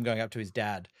footage of him going up to his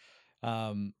dad,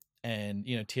 and,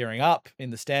 tearing up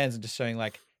in the stands and just showing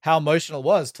like how emotional it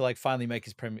was to like finally make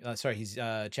his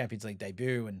Champions League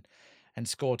debut and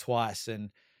score twice. And,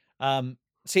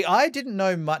 see, I didn't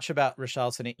know much about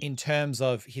Richarlison in terms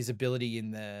of his ability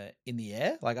in the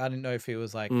air. Like, I didn't know if he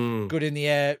was like good in the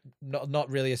air, not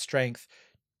really a strength,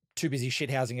 too busy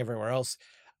shithousing everywhere else.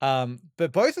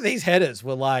 But both of these headers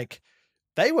were like,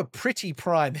 they were pretty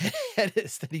prime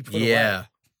headers that he put away.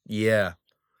 Yeah.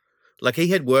 Like he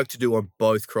had work to do on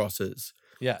both crosses.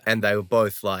 Yeah. And they were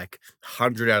both like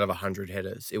 100 out of 100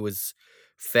 headers. It was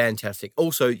fantastic.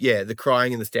 Also, yeah, the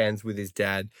crying in the stands with his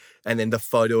dad, and then the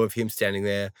photo of him standing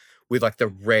there with like the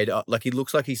red, like he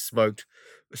looks like he smoked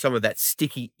some of that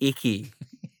sticky icky.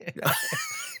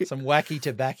 Some wacky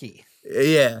tobacco.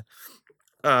 Yeah.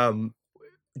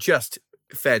 Just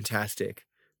fantastic.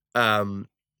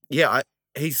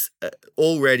 He's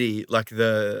already like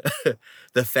the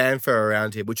fanfare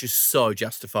around him, which is so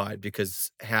justified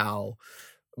because how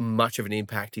much of an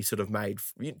impact he sort of made.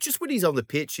 Just when he's on the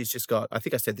pitch, he's just got, I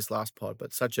think I said this last pod,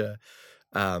 but such a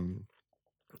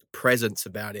presence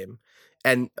about him.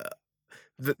 And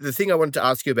the thing I wanted to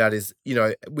ask you about is,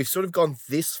 we've sort of gone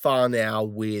this far now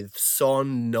with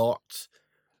Son not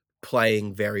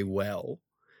playing very well,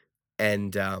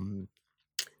 and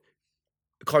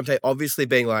Conte obviously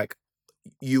being like,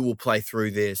 you will play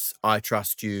through this, I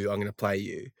trust you, I'm going to play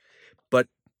you. But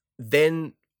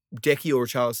then Decky or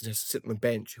Richarlison has to sit on the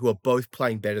bench, who are both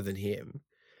playing better than him,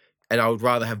 and I would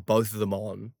rather have both of them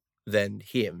on than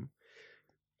him,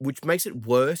 which makes it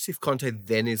worse if Conte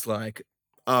then is like,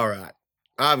 all right,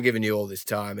 I've given you all this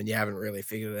time and you haven't really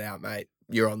figured it out, mate.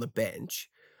 You're on the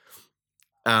bench.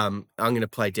 I'm going to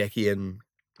play Decky and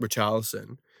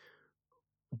Richarlison.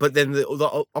 But then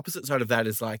the opposite side of that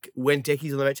is like, when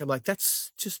Decky's on the bench, I'm like,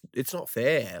 that's just, it's not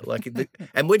fair. Like,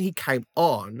 and when he came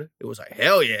on, it was like,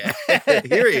 hell yeah,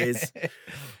 here he is.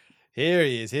 Here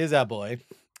he is. Here's our boy.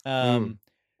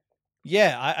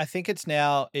 Yeah, I think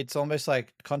it's almost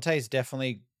like Conte's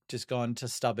definitely just gone to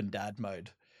stubborn dad mode.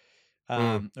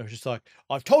 It was just like,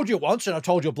 I've told you once and I've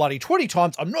told you bloody 20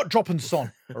 times, I'm not dropping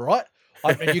Son, all right?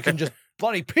 And you can just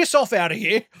bloody piss off out of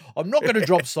here. I'm not going to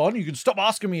drop Son. You can stop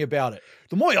asking me about it.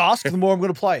 The more you ask, the more I'm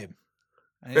going to play him.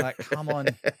 And you're like, come on,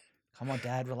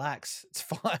 Dad, relax. It's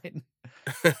fine.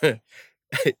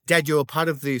 Dad, you're a part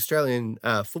of the Australian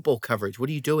football coverage. What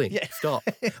are you doing? Yeah. Stop.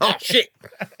 Oh, shit.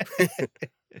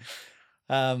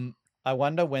 I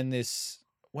wonder when this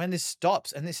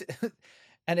stops, and this,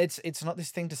 and it's not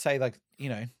this thing to say like,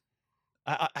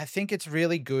 I think it's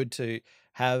really good to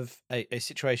have a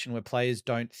situation where players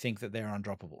don't think that they're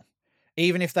undroppable,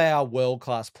 even if they are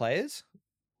world-class players.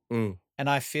 Mm. And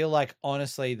I feel like,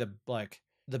 honestly,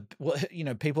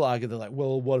 people argue, they're like,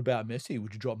 well, what about Messi?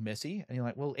 Would you drop Messi? And you're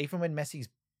like, well, even when Messi's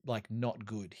like not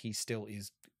good, he still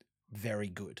is very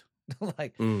good.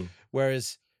 Like,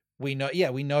 whereas we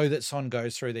know that Son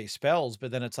goes through these spells,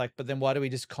 but then it's like, but then why do we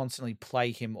just constantly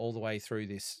play him all the way through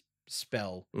this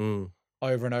spell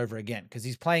over and over again? Because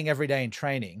he's playing every day in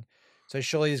training. So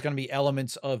surely there's going to be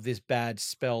elements of this bad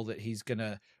spell that he's going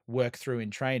to work through in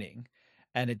training.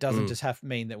 And it doesn't just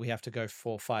mean that we have to go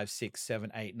 4, 5, 6,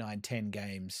 7, 8, 9, 10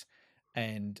 games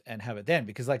and have it then.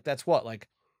 Because like, that's what, like,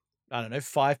 I don't know,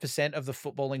 5% of the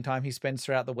footballing time he spends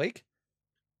throughout the week.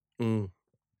 And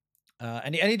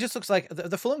he just looks like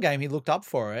the Fulham game, he looked up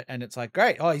for it and it's like,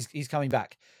 great. Oh, he's coming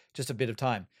back. Just a bit of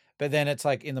time. But then it's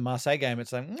like in the Marseille game,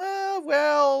 it's like,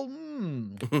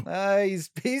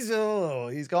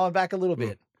 he's gone back a little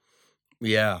bit.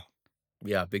 Yeah.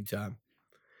 Yeah. Big time.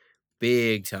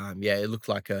 Big time. Yeah. It looked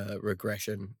like a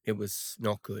regression. It was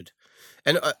not good.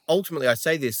 And ultimately I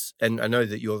say this, and I know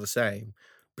that you're the same,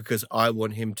 because I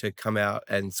want him to come out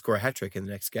and score a hat-trick in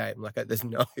the next game. Like there's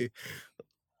no,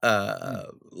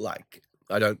 like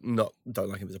I don't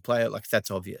like him as a player. Like that's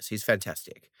obvious. He's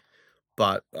fantastic.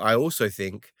 But I also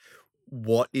think,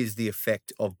 what is the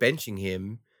effect of benching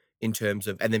him in terms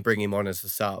of, and then bringing him on as a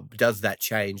sub? Does that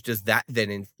change? Does that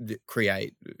then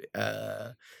create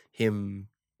him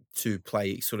to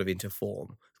play sort of into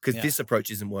form? Because this approach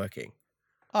isn't working.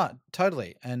 Oh,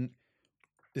 totally. And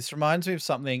this reminds me of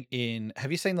something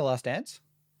have you seen The Last Dance?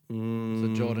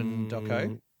 The Jordan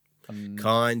doco?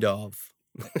 Kind of.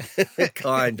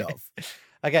 Kind of.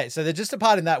 Okay, so there's just a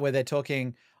part in that where they're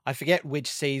talking, I forget which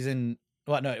season.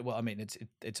 Well, no, I mean,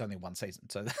 it's only one season,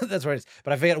 so that's what it is.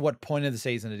 But I forget what point of the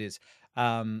season it is.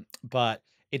 But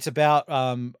it's about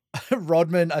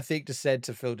Rodman, I think, just said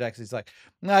to Phil Jackson, he's like,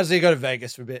 "No, so you go to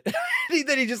Vegas for a bit."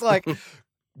 Then he just like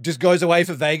just goes away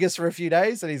for Vegas for a few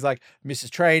days, and he's like misses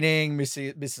training,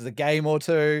 misses a game or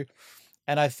two.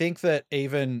 And I think that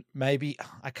even maybe,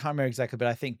 I can't remember exactly, but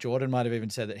I think Jordan might have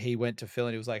even said that he went to Phil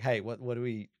and he was like, "Hey, what do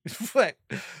we?"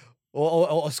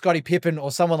 or Scottie Pippen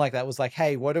or someone like that was like,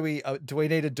 "Hey, what do we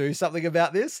need to do something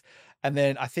about this?" And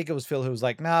then I think it was Phil who was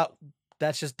like, "Nah,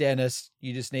 that's just Dennis.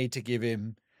 You just need to give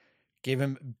him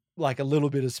like a little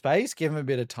bit of space, give him a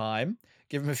bit of time,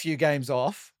 give him a few games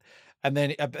off." And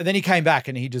then he came back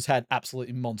and he just had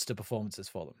absolutely monster performances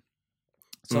for them.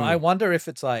 So I wonder if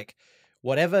it's like,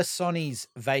 whatever Sonny's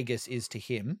Vegas is to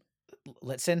him,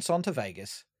 let's send Son to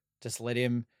Vegas. Just let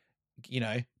him,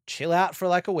 chill out for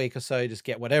like a week or so, just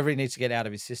get whatever he needs to get out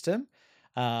of his system.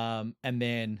 And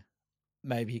then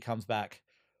maybe he comes back.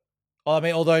 Well, I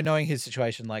mean, although knowing his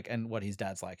situation, like, and what his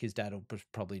dad's like, his dad will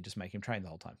probably just make him train the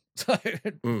whole time. So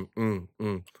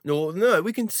No,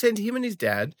 we can send him and his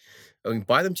dad, and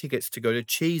buy them tickets to go to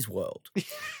Cheese World,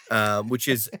 which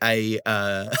is a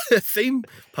theme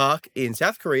park in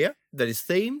South Korea that is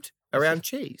themed around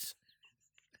cheese.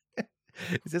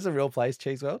 Is this a real place,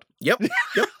 Cheese World? Yep.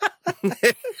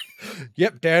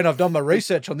 Yep, Dan, I've done my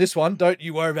research on this one. Don't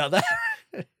you worry about that.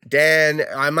 Dan,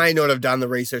 I may not have done the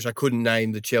research. I couldn't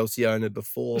name the Chelsea owner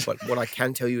before, but what I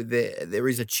can tell you, there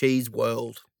is a Cheese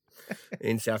World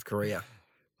in South Korea.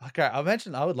 Okay, I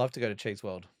mentioned I would love to go to Cheese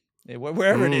World. Yeah,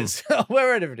 wherever it is.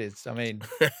 Wherever it is. I mean,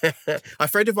 a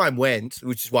friend of mine went,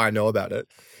 which is why I know about it.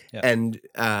 Yeah. And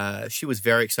she was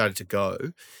very excited to go.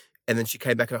 And then she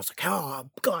came back and I was like, "Oh,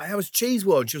 God, how was Cheese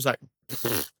World?" And she was like,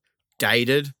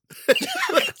 "Dated."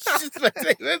 Just makes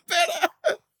it even better.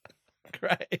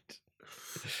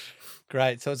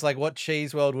 Great. So it's like what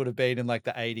Cheese World would have been in like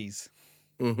the 80s.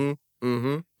 So we're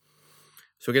going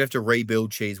to have to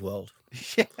rebuild Cheese World.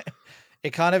 Yeah.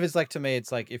 It kind of is like, to me,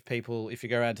 it's like if you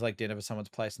go around to like dinner for someone's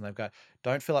place and they've got,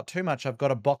 "Don't fill up too much. I've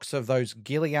got a box of those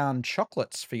Gillian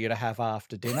chocolates for you to have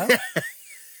after dinner."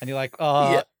 And you're like,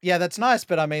 "Oh, yeah, that's nice.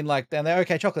 But I mean, like, and they're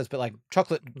okay chocolates, but like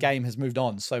chocolate game has moved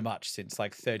on so much since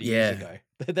like 30 years ago.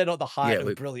 They're not the height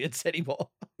of brilliance anymore."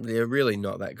 They're really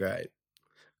not that great.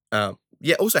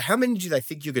 Also, how many do they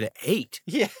think you're going to eat?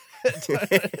 Yeah.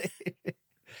 Totally.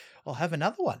 I'll have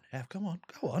another one. Come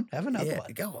on, have another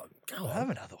one. Go on. Have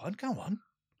another one. Come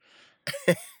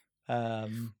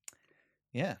on.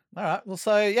 Yeah. All right. Well,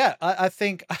 so yeah, I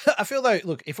think I feel though.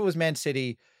 Look, if it was Man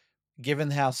City,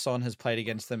 given how Son has played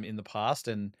against them in the past,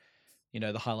 and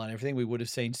the highlight and everything, we would have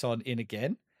seen Son in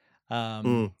again.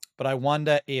 Mm, But I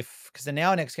wonder if because now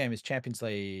our next game is Champions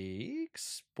League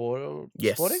Sporting.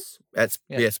 yes, that's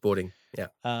Yeah. yeah, Sporting. Yeah.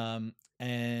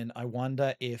 And I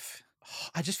wonder if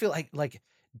I just feel like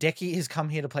Decky has come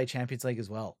here to play Champions League as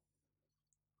well.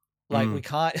 Like we Mm,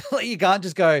 can't like, you can't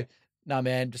just go, no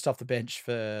man, just off the bench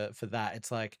for that.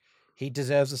 It's like he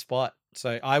deserves a spot.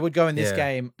 So I would go in this yeah.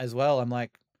 game as well. I'm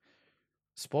like,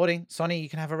 Sporting, Sonny, you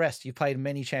can have a rest. You've played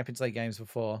many Champions League games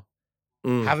before.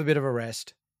 Mm, Have a bit of a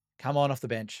rest. Come on off the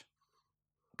bench.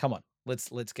 Come on.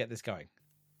 Let's get this going.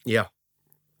 yeah.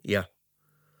 Yeah.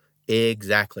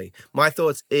 Exactly. My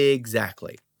thoughts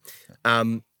exactly.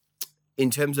 Um,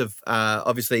 in terms of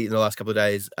obviously in the last couple of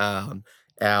days,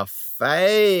 our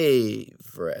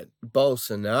favorite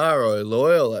Bolsonaro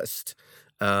loyalist,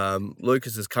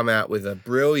 Lucas has come out with a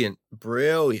brilliant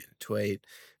tweet.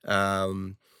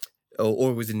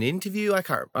 Or was it an interview?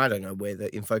 I don't know where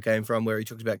the info came from, where he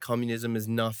talks about communism as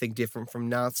nothing different from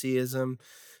Nazism,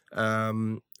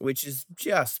 which is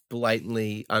just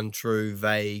blatantly untrue,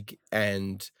 vague,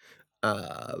 and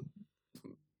uh,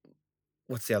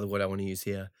 what's the other word I want to use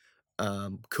here?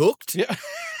 Cooked. Yeah.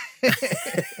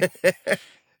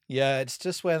 Yeah, it's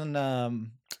just when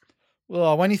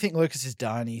when you think Lucas is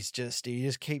done, he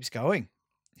just keeps going.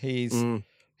 He's Mm,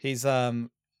 he's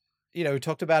we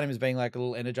talked about him as being like a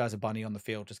little Energizer bunny on the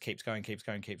field, just keeps going, keeps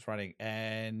going, keeps running.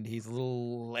 And he's a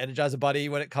little Energizer bunny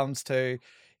when it comes to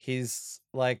his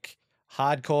like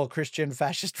hardcore Christian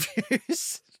fascist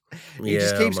views. He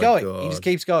just yeah. Oh keeps my going. He just god.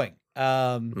 keeps going.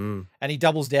 Mm, And he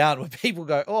doubles down when people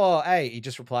go, oh, hey, he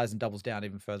just replies and doubles down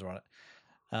even further on it.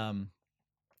 Um,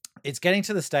 it's getting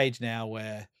to the stage now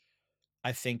where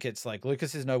I think it's like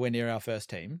Lucas is nowhere near our first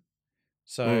team.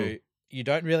 So mm, you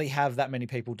don't really have that many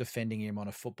people defending him on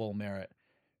a football merit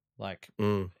like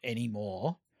mm,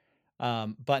 anymore.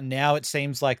 But now it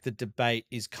seems like the debate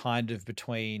is kind of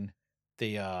between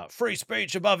the free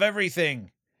speech above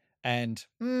everything and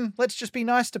let's just be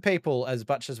nice to people as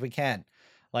much as we can.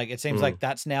 Like it seems mm, like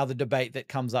that's now the debate that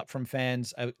comes up from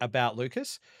fans about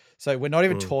Lucas. So we're not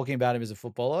even mm, talking about him as a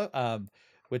footballer.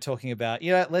 We're talking about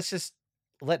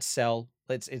let's sell.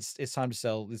 It's time to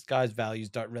sell. This guy's values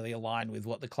don't really align with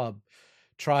what the club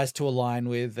tries to align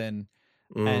with, mm,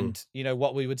 and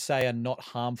what we would say are not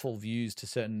harmful views to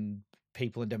certain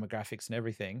people and demographics and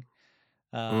everything.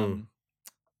 mm. Um,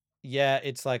 yeah,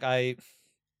 it's like I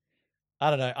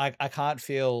don't know. I can't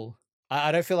feel.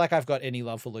 I don't feel like I've got any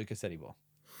love for Lucas anymore.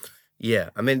 Yeah.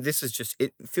 I mean, this is just.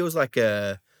 It feels like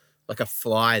a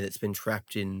fly that's been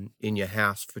trapped in your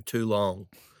house for too long.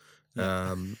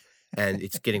 Yeah. Um, and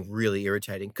it's getting really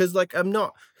irritating because, like, I'm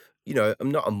not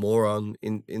a moron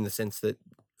in the sense that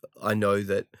I know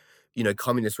that,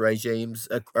 communist regimes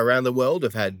around the world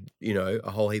have had,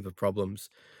 a whole heap of problems,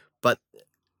 but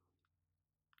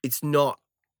it's not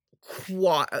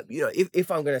quite,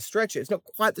 if I'm going to stretch it, it's not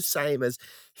quite the same as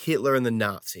Hitler and the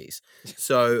Nazis.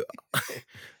 So,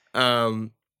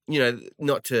 um,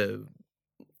 not to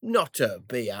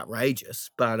be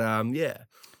outrageous, but yeah.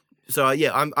 So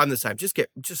yeah, I'm the same.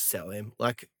 Just sell him.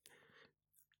 Like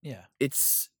Yeah.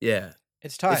 yeah,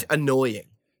 It's it's time. annoying.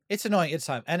 It's annoying. It's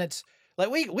time, and it's like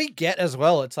we get as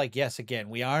well. It's like yes, again,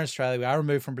 we are in Australia. We are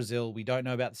removed from Brazil. We don't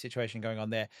know about the situation going on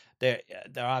there. There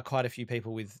are quite a few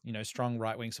people with strong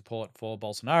right wing support for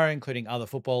Bolsonaro, including other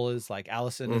footballers like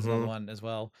Allison is another Mhm. one as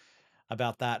well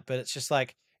about that. But it's just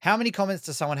like how many comments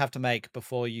does someone have to make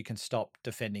before you can stop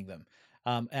defending them?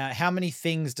 How many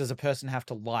things does a person have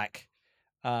to like?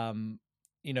 um,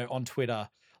 on Twitter.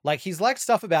 Like he's liked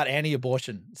stuff about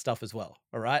anti-abortion stuff as well.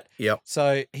 All right. Yep.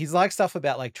 So he's liked stuff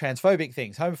about like transphobic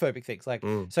things, homophobic things. Like,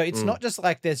 Mm, so it's mm. not just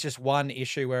like there's just one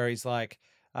issue where he's like,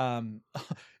 oh,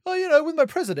 with my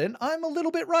president, I'm a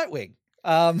little bit right wing.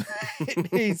 Um,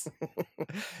 he's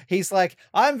he's like,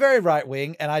 I'm very right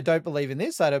wing and I don't believe in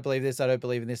this. I don't believe this. I don't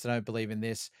believe in this. I don't believe in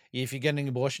this. If you're getting an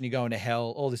abortion, you're going to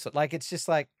hell. All this, like, it's just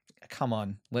like, come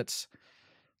on, let's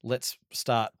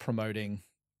start promoting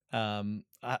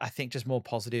I think just more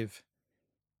positive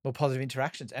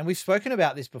interactions. And we've spoken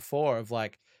about this before of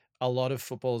like a lot of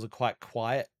footballers are quite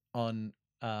quiet on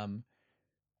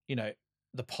you know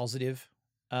the positive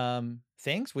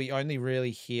things. We only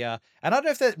really hear, and I don't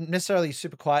know if they're necessarily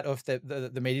super quiet or if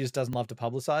the media just doesn't love to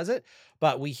publicize it,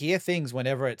 but we hear things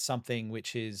whenever it's something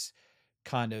which is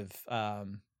kind of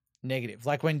negative.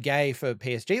 Like when Gay for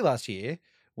PSG last year,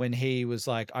 when he was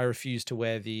like, I refuse to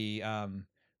wear the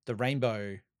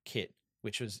rainbow kit,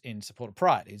 which was in support of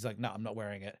Pride. He's like, no, I'm not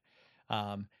wearing it.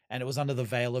 And it was under the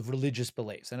veil of religious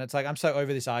beliefs. And it's like, I'm so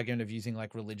over this argument of using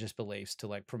like religious beliefs to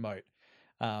like promote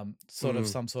sort of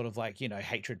some sort of like,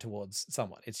 hatred towards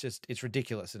someone. It's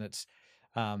ridiculous. And it's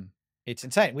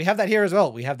insane. We have that here as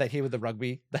well. We have that here with the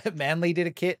rugby. Manly did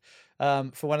a kit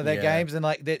for one of their Yeah. games, and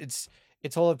like it's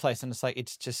all over the place. And it's like,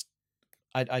 it's just,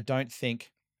 I don't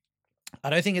think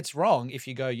it's wrong if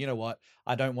you go, you know what,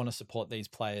 I don't want to support these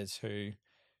players who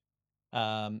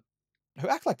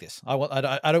act like this.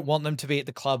 I don't want them to be at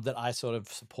the club that I sort of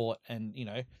support and,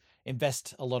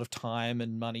 invest a lot of time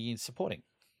and money in supporting.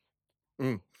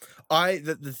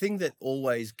 The thing that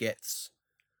always gets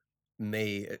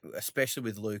me, especially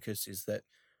with Lucas, is that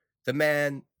the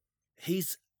man,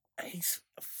 he's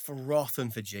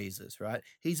frothing for Jesus, right?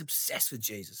 He's obsessed with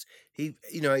Jesus. He's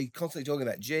constantly talking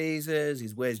about Jesus. He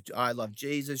wears I love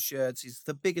Jesus shirts. He's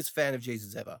the biggest fan of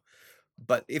Jesus ever.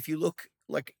 But if you look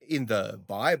like in the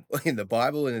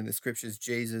Bible and in the scriptures,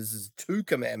 Jesus' 2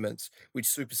 commandments, which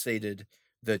superseded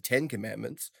the 10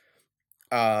 commandments,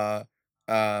 are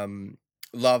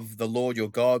love the Lord your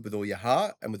God with all your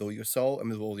heart and with all your soul and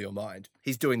with all your mind.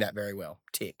 He's doing that very well.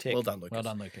 Tick. Well done, Lucas. Well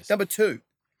done, Lucas. Number 2,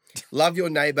 love your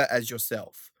neighbor as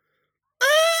yourself.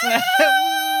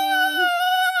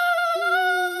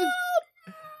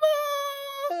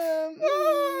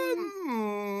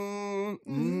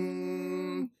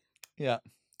 Yeah,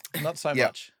 not so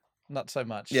much. Not so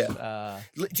much. Yeah.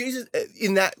 Jesus,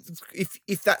 in that,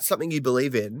 if that's something you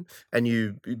believe in and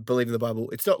you believe in the Bible,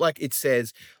 it's not like it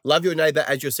says, love your neighbor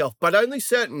as yourself, but only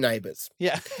certain neighbors.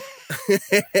 Yeah.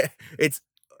 It's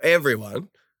everyone.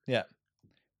 Yeah.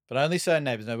 But only certain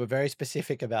neighbors. No, we're very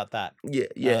specific about that.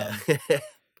 Yeah.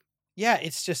 Yeah,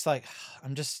 it's just like,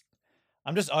 I'm just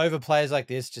over players like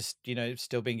this, just,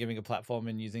 still being given a platform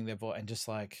and using their voice and just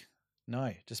like,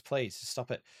 no, just please just stop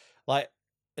it. Like,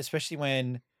 especially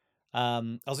when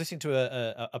I was listening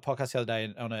to a podcast the other day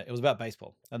it was about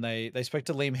baseball, and they spoke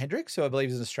to Liam Hendricks, who I believe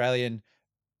is an Australian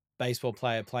baseball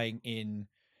player playing in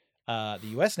the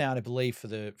US now, and I believe for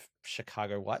the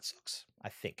Chicago White Sox, I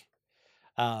think.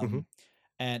 But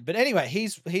anyway,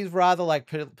 he's rather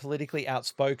like politically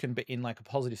outspoken, but in like a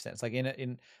positive sense. Like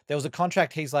in there was a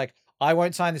contract. He's like, I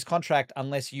won't sign this contract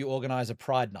unless you organize a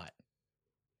Pride night.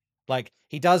 Like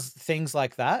he does things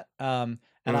like that.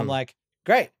 And I'm like,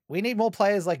 great. We need more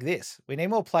players like this. We need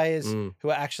more players who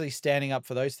are actually standing up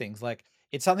for those things. Like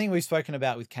it's something we've spoken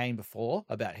about with Kane before,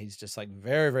 about he's just like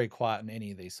very, very quiet on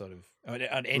any of these sort of,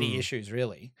 on any issues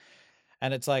really.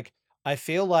 And it's like, I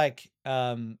feel like,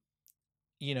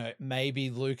 maybe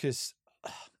Lucas,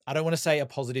 I don't want to say a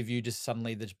positive view just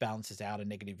suddenly that balances out a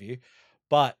negative view,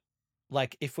 but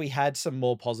like if we had some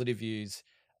more positive views,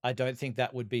 I don't think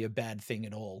that would be a bad thing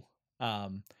at all.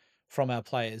 From our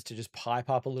players to just pipe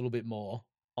up a little bit more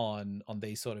on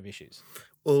these sort of issues.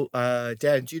 Well,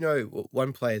 Dan, do you know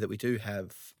one player that we do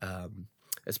have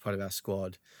as part of our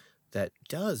squad that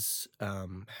does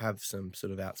have some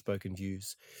sort of outspoken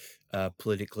views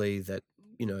politically that,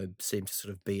 seem to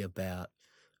sort of be about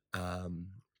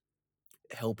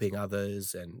helping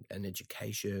others and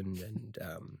education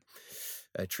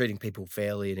and treating people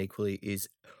fairly and equally is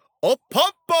Pombo!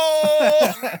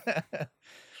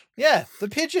 Yeah, the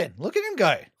pigeon. Look at him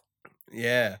go.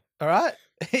 Yeah. All right.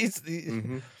 He's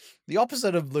the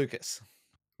opposite of Lucas.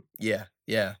 Yeah.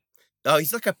 Oh,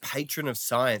 he's like a patron of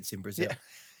science in Brazil.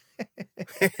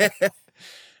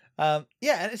 Yeah,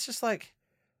 and it's just like,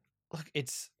 look,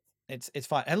 it's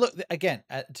fine. And look, again,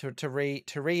 to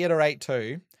reiterate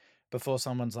too, before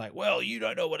someone's like, well, you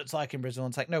don't know what it's like in Brazil.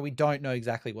 And it's like, no, we don't know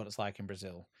exactly what it's like in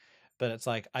Brazil. But it's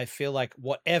like, I feel like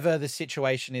whatever the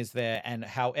situation is there, and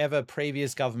however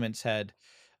previous governments had,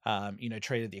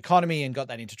 treated the economy and got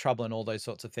that into trouble and all those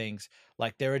sorts of things,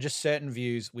 like there are just certain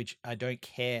views which I don't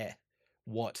care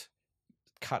what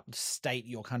state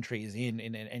your country is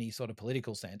in any sort of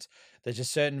political sense. There's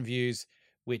just certain views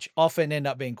which often end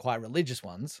up being quite religious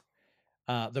ones,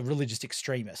 the religious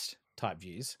extremist type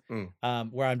views,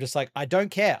 where I'm just like, I don't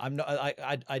care.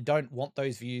 I don't want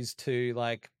those views to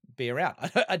like be around.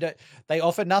 I don't. They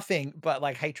offer nothing but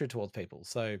like hatred towards people.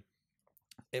 So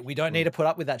we don't need to put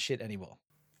up with that shit anymore.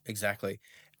 Exactly.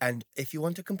 And if you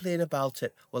want to complain about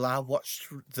it, well, I watched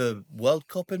the World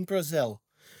Cup in Brazil,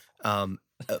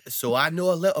 so I know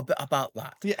a little bit about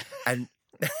that. Yeah. And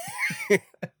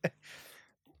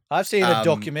I've seen a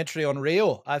documentary on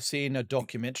Rio. It's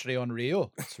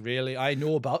really, I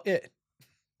know about it.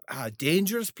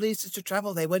 Dangerous places to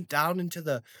travel. They went down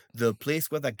into the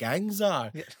place where the gangs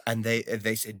are, and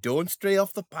they said, don't stray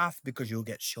off the path because you'll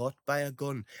get shot by a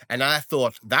gun. And I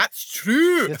thought, that's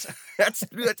true. That's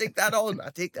true. I take that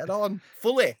on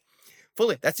fully.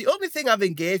 That's the only thing I've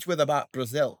engaged with about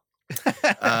Brazil.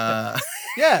 Uh,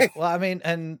 Yeah. Well, I mean,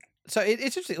 and so it's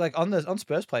interesting. Like on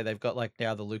Spurs Play, they've got like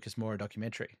now the Lucas Moura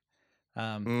documentary. But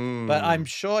I'm mm,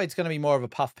 sure it's going to be more of a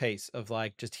puff piece of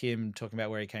like just him talking about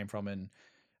where he came from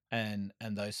and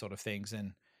those sort of things.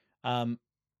 And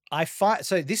I find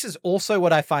so this is also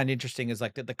what I find interesting is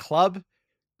like that the club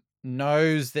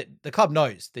knows that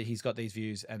he's got these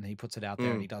views and he puts it out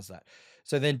there and he mm, does that.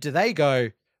 So then do they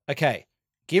go, okay,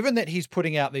 given that he's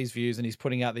putting out these views and he's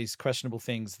putting out these questionable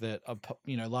things that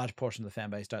large portion of the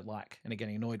fan base don't like and are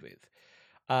getting annoyed with,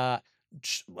 uh,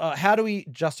 how do we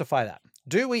justify that?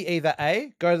 Do we either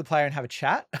A, go to the player and have a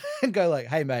chat and go like,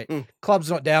 hey mate, mm, club's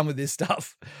not down with this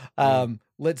stuff. mm.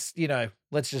 Let's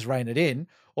just rein it in.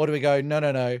 Or do we go,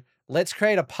 no, let's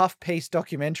create a puff piece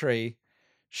documentary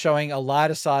showing a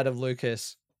lighter side of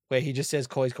Lucas where he just says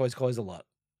coys a lot.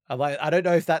 I don't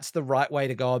know if that's the right way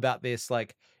to go about this.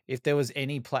 Like if there was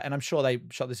any play, and I'm sure they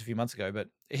shot this a few months ago, but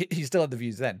he still had the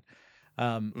views then.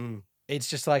 Mm. It's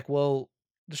just like, well,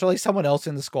 surely someone else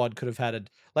in the squad could have had it.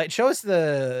 Like, show us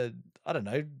the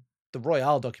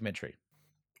Royale documentary.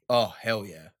 Oh, hell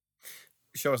yeah.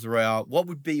 Show us the Royale. What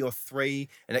would be your three?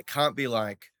 And it can't be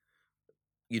like,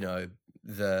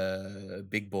 the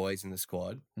big boys in the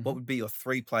squad. What would be your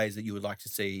three players that you would like to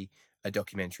see a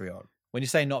documentary on? When you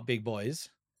say not big boys,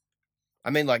 I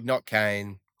mean, like, not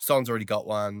Kane. Son's already got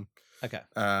one. okay.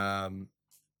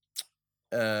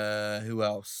 Who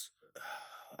else?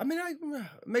 I mean,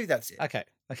 maybe that's it. Okay.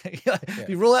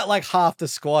 You rule out like half the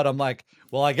squad. I'm like,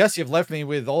 well, I guess you've left me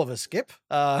with Oliver Skip.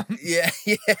 Yeah.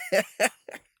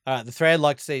 All right, the three I'd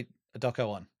like to see a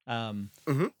doco on.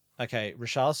 Mm-hmm. Okay,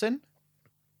 Richarlison.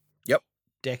 Yep.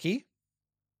 Decky.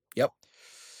 Yep.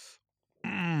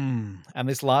 And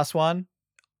this last one,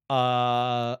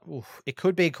 it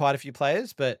could be quite a few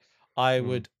players, but I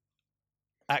would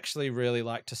actually really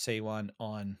like to see one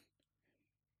on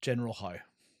General Ho.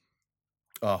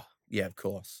 Oh, yeah, of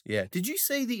course. Yeah. Did you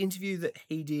see the interview that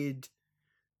he did?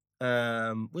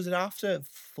 Was it after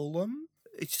Fulham?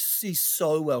 He's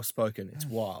so well spoken. It's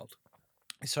wild.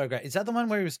 It's so great. Is that the one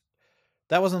where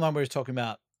that wasn't the one where he was talking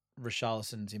about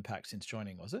Richarlison's impact since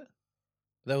joining, was it?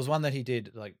 There was one that he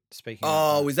did, like, speaking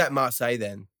Oh, was that Marseille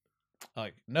then?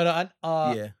 Like, no,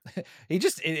 yeah.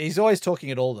 He's always talking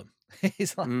at all of them.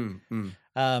 He's like,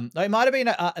 it might have been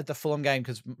at the Fulham game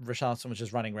because Richarlison was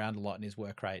just running around a lot in his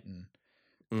work rate and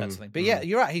that sort of thing. But yeah,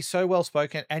 you're right. He's so well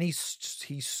spoken and he's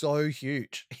so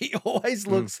huge. He always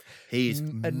looks he's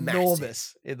enormous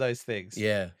massive in those things.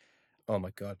 Yeah. Oh my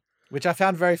God. Which I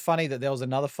found very funny that there was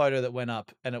another photo that went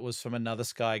up and it was from another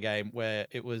Sky game where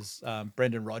it was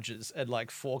Brendan Rodgers and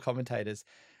like 4 commentators.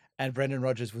 And Brendan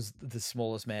Rodgers was the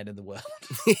smallest man in the world.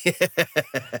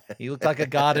 He looked like a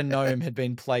garden gnome had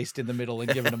been placed in the middle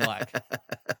and given a mic.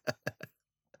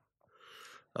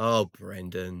 Oh,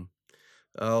 Brendan.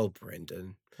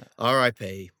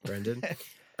 R.I.P. Brendan.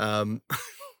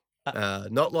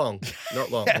 Not long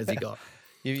has he got.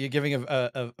 You're giving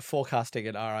a forecasting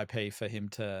an RIP for him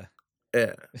to.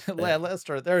 Yeah.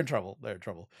 They're in trouble.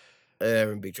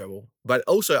 They're in big trouble. But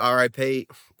also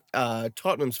RIP,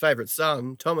 Tottenham's favourite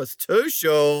son, Thomas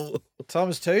Tuchel.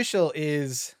 Thomas Tuchel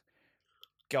is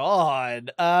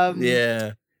God.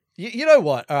 Yeah. You know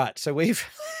what? All right. So we've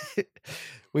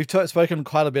spoken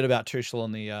quite a bit about Tuchel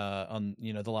on the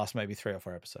the last maybe 3 or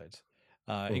 4 episodes,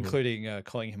 including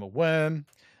calling him a worm.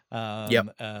 Calling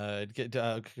a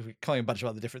bunch of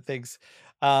other different things.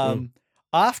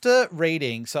 After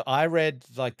reading, so I read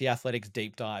like the Athletics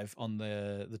deep dive on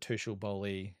the Tuchel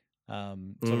Bowley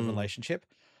sort of relationship.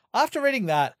 After reading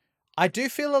that, I do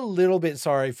feel a little bit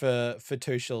sorry for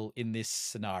Tuchel in this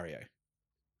scenario.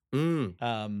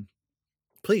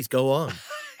 Please go on.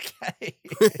 Okay.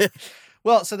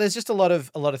 Well, so there's just a lot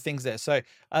of things there. So,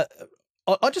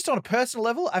 just on a personal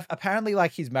level, apparently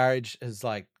like his marriage has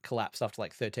like collapsed after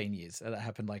like 13 years. That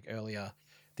happened like earlier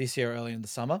in the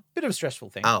summer. Bit of a stressful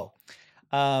thing. Oh.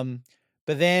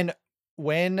 But then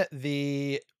when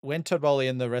Todd Bowley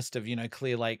and the rest of,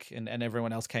 Clear Lake and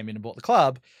everyone else came in and bought the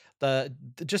club,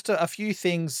 just a few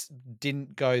things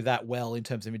didn't go that well in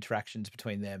terms of interactions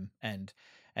between them and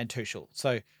Tuchel.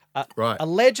 So right.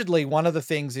 Allegedly, one of the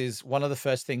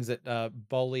first things that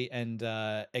Bowley and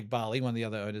Egbali, one of the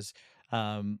other owners,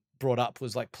 brought up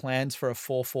was like plans for a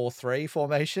 4-4-3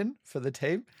 formation for the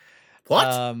team.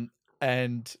 What?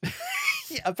 And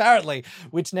apparently,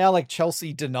 which now like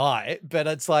Chelsea deny, but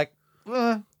it's like,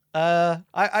 I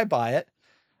buy it.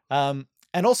 And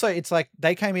also it's like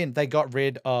they came in, they got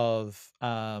rid of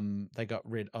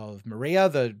Maria,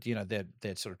 their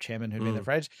sort of chairman who'd been there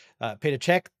for ages. Peter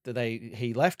Cech,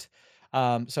 he left.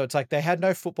 So it's like they had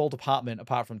no football department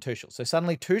apart from Tuchel. So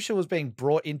suddenly Tuchel was being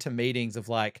brought into meetings of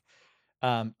like,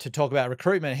 to talk about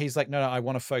recruitment. He's like, no, I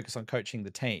want to focus on coaching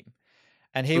the team.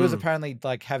 And he was apparently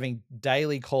like having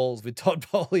daily calls with Todd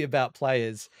Bowley about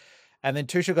players. And then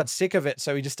Tuchel got sick of it,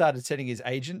 so he just started sending his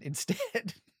agent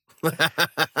instead.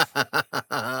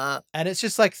 And it's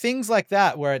just like things like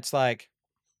that where it's like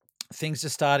things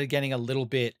just started getting a little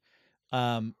bit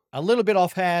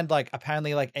offhand. Like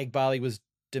apparently like Egg Barley was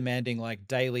demanding like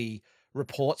daily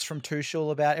reports from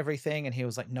Tuchel about everything, and he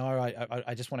was like, no,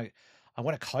 I just want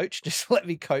to coach. Just let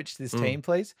me coach this team,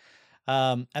 please.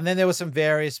 And then there were some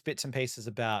various bits and pieces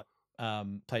about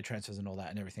play transfers and all that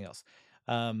and everything else.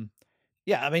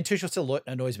 Yeah, I mean Tuchel still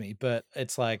annoys me, but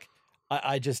it's like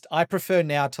I prefer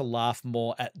now to laugh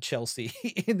more at Chelsea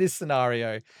in this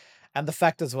scenario. And the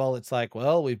fact as well, it's like,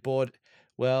 well, we brought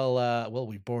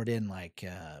in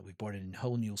a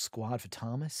whole new squad for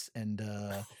Thomas, and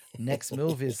next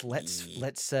move is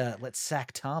let's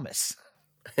sack Thomas.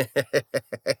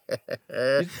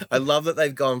 I love that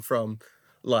they've gone from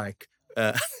like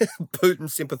Putin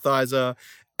sympathizer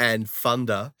and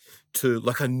funder to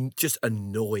like just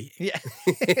annoying. Yeah.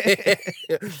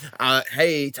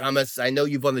 Hey, Thomas, I know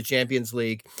you've won the Champions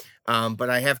League, but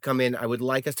I have come in. I would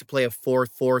like us to play a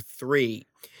 4-4-3.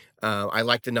 I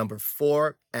like the number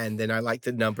 4, and then I like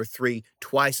the number 3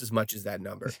 twice as much as that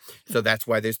number. So that's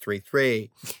why there's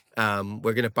 3-3.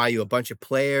 We're going to buy you a bunch of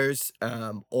players.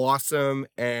 Awesome.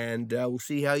 And we'll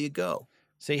see how you go.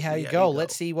 See how you go.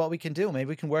 Let's see what we can do. Maybe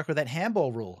we can work with that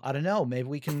handball rule. I don't know. Maybe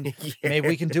we can maybe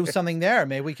we can do something there.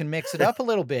 Maybe we can mix it up a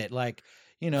little bit. Like,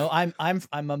 you know, my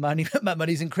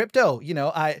money's in crypto. You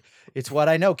know, it's what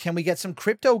I know. Can we get some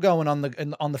crypto going on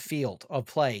the field of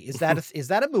play? Is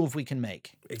that a move we can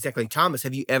make? Exactly. Thomas,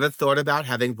 have you ever thought about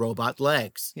having robot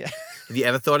legs? Yeah. Have you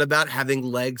ever thought about having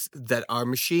legs that are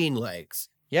machine legs?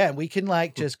 Yeah, we can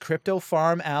like just crypto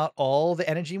farm out all the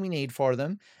energy we need for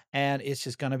them. And it's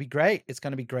just going to be great. It's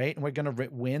going to be great. And we're going to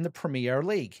win the Premier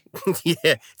League.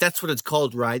 Yeah, that's what it's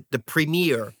called, right? The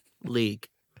Premier League.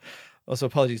 Also,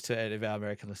 apologies to any of our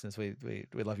American listeners. We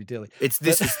love you dearly.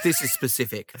 This is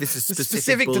specific. This is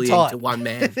specific to Todd. to one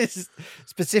man. This is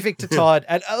specific to Todd.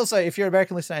 And also, if you're an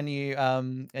American listener and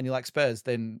you like Spurs,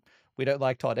 then we don't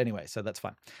like Todd anyway. So that's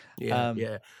fine. Yeah,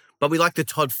 yeah. But we like the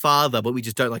Todd father, but we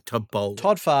just don't like Todd Bowley.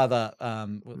 Todd father,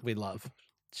 we love.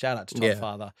 Shout out to Todd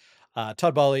father.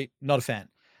 Todd Bowley, not a fan.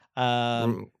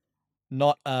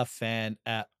 Not a fan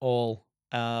at all.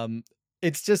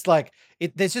 It's just like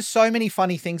there's just so many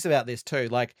funny things about this too.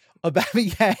 Like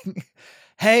Aubameyang,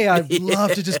 hey, I'd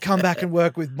love to just come back and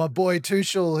work with my boy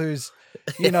Tuchel, who's,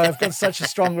 you know, I've got such a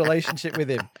strong relationship with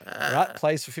him. Right,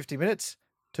 plays for 50 minutes,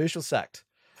 Tuchel sacked.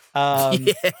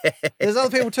 There's other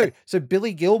people too. So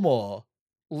Billy Gilmore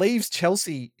leaves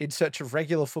Chelsea in search of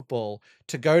regular football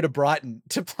to go to Brighton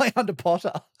to play under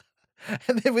Potter.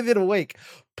 And then within a week,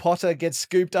 Potter gets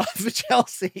scooped up for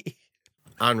Chelsea.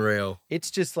 Unreal. It's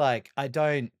just like,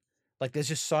 there's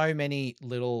just so many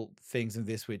little things in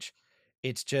this, which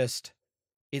it's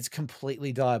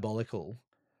completely diabolical.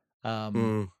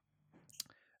 And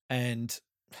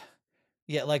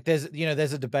yeah, like there's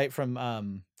a debate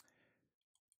from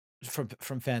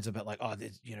fans about like, oh,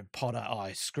 Potter, oh,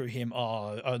 screw him,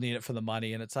 oh, only in it for the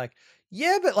money. And it's like,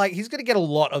 yeah, but like he's going to get a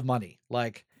lot of money.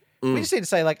 Like, we just need to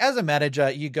say, like, as a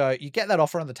manager, you get that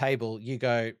offer on the table, you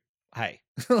go, hey,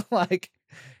 like,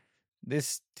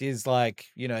 this is like,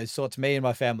 sorts me and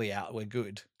my family out. We're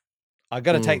good. I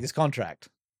got to take this contract.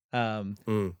 And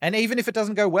even if it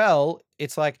doesn't go well,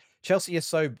 it's like Chelsea is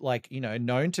so like,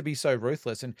 known to be so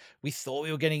ruthless. And we thought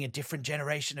we were getting a different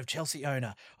generation of Chelsea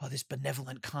owner. Oh, this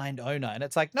benevolent, kind owner. And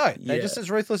it's like, no, they're just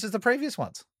as ruthless as the previous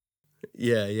ones.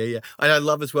 Yeah. And I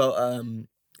love as well,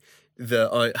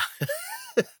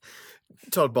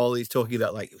 Todd Bowley's talking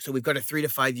about like, so we've got a 3 to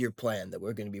 5 year plan that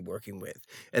we're going to be working with.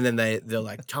 And then they're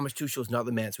like, Thomas Tuchel's not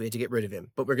the man, so we had to get rid of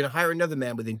him. But we're going to hire another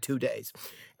man within 2 days.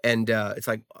 And it's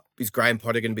like, is Graham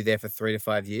Potter going to be there for 3 to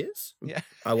 5 years? Yeah.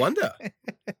 I wonder.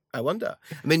 I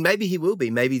mean, maybe he will be.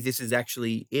 Maybe this is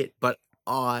actually it, but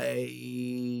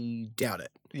I doubt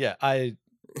it. Yeah, I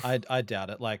doubt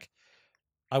it. Like,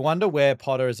 I wonder where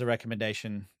Potter as a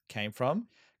recommendation came from.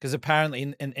 Because apparently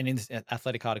in this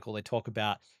Athletic article, they talk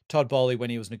about Todd Bowley when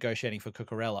he was negotiating for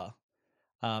Cucurella.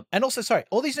 And also, sorry,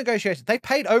 all these negotiations, they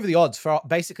paid over the odds for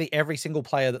basically every single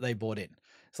player that they bought in.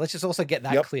 So let's just also get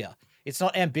that clear. It's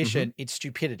not ambition, it's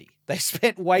stupidity. They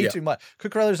spent way too much.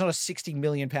 Cucurella is not a £60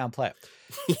 million player.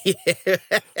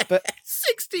 But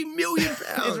 60 million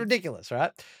pounds. It's ridiculous, right?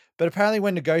 But apparently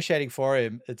when negotiating for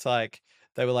him, it's like,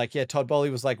 they were like, yeah, Todd Bowley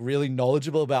was like really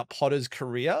knowledgeable about Potter's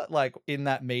career, like in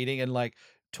that meeting and like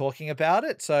talking about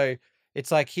it. So it's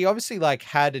like he obviously like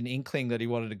had an inkling that he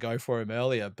wanted to go for him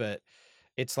earlier, but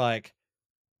it's like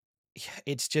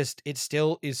it's just, it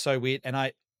still is so weird. And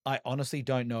I honestly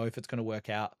don't know if it's going to work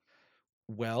out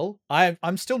well.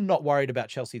 I'm still not worried about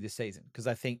Chelsea this season because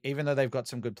I think even though they've got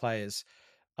some good players,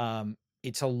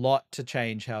 it's a lot to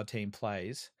change how a team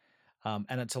plays. And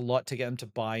it's a lot to get them to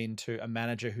buy into a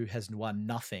manager who has won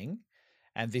nothing.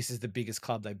 And this is the biggest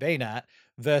club they've been at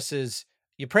versus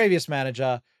your previous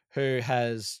manager who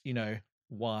has,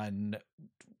 won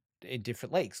in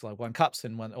different leagues, like won cups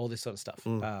and won all this sort of stuff.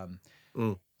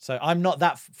 Mm. So I'm not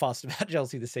that fussed about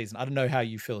Chelsea this season. I don't know how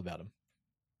you feel about them.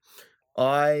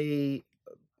 I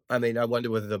mean, I wonder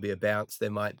whether there'll be a bounce. There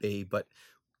might be, but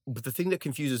the thing that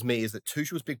confuses me is that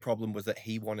Tuchel's big problem was that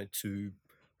he wanted to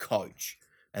coach,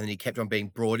 and then he kept on being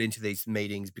brought into these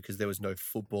meetings because there was no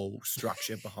football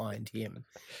structure behind him.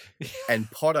 And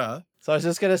Potter. So I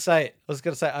was going to say,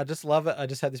 I just love it. I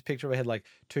just had this picture in my head, like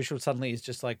Tuchel suddenly is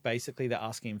just like, basically they're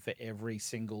asking him for every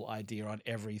single idea on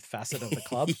every facet of the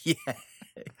club.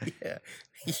 Yeah.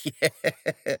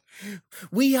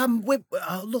 We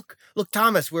look,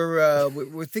 Thomas,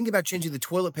 we're thinking about changing the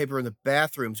toilet paper in the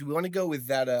bathrooms. We want to go with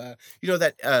that,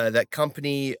 that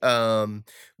company,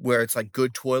 where it's like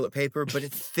good toilet paper, but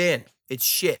it's thin. It's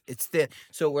shit. It's thin.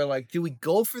 So we're like, do we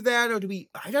go for that or do we?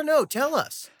 I don't know. Tell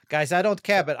us. Guys, I don't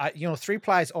care, but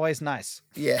 3-ply is always nice.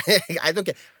 Yeah, I don't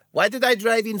care. Why did I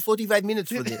drive in 45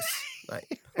 minutes for this?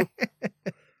 Like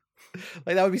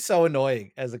that would be so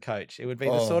annoying as a coach. It would be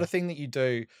the sort of thing that you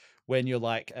do when you're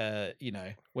like,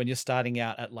 when you're starting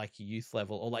out at like youth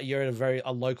level, or like you're at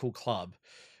a local club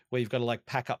where you've got to like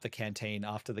pack up the canteen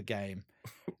after the game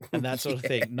and that sort of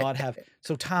thing. Not have.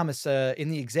 So Thomas, in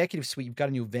the executive suite, you've got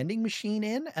a new vending machine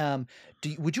in.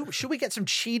 Should we get some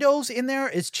Cheetos in there?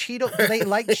 Do they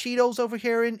like Cheetos over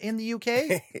here in the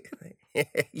UK?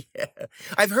 Yeah.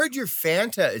 I've heard your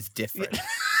Fanta is different.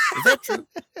 Is that true?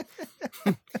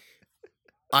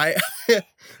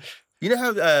 You know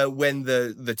how when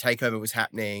the takeover was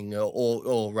happening,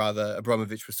 or rather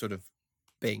Abramovich was sort of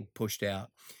being pushed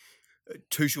out,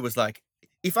 Tuchel was like,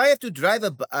 if I have to drive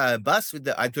a bus with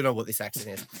I don't know what this accent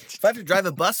is. If I have to drive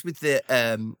a bus with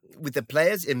the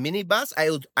players in minibus,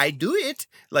 I do it.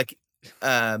 Like,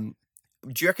 do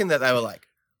you reckon that they were like,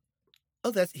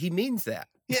 oh, he means that?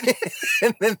 Yeah.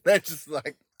 And then they're just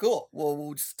like, cool. Well,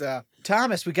 we'll just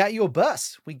Thomas, we got you a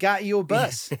bus.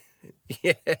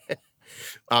 Yeah.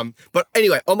 But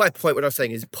anyway, on my point, what I was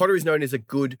saying is Potter is known as a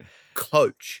good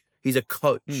coach. He's a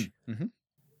coach. Mm-hmm.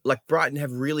 Like Brighton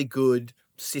have really good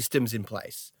systems in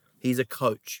place. He's a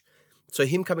coach. So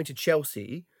him coming to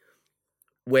Chelsea,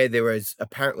 where there is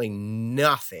apparently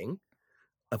nothing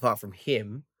apart from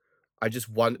him, I just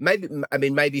wonder,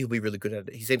 maybe he'll be really good at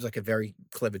it. He seems like a very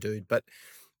clever dude, but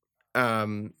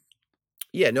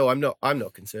yeah, no, I'm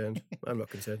not concerned. I'm not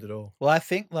concerned at all. Well, I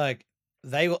think like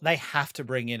they have to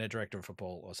bring in a director of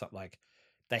football or something. Like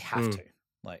they have to.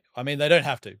 Like, I mean, they don't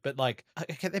have to, but like,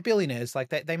 okay, they're billionaires. Like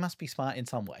they must be smart in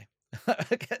some way.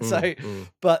 Okay,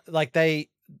 but like they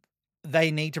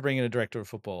need to bring in a director of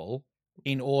football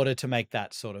in order to make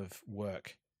that sort of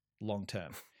work long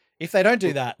term. If they don't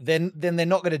do that, then they're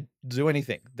not going to do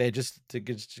anything. They're just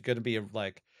going to be a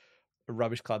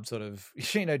rubbish club, sort of,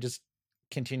 just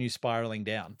continue spiraling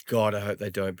down. God, I hope they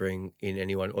don't bring in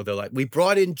anyone, or they're like, we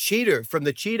brought in Cheater from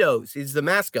the Cheetos. He's the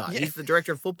mascot. Yeah. He's the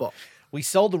director of football. We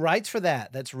sold the rights for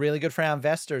that. That's really good for our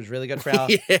investors. Really good for our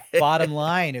bottom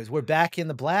line. We're back in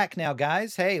the black now,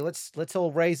 guys. Hey, let's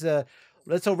all raise a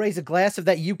glass of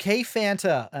that UK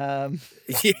Fanta.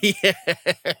 Yeah.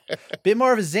 Bit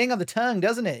more of a zing on the tongue,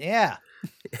 doesn't it? Yeah.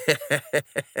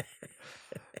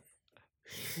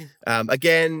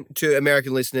 Again, to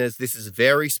American listeners, this is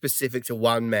very specific to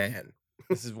one man.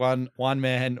 This is one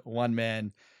man. One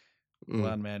man.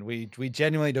 We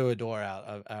genuinely do adore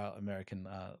our American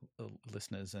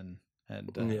listeners and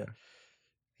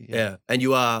yeah. And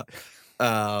you are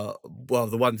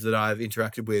the ones that I've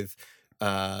interacted with,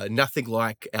 nothing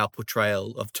like our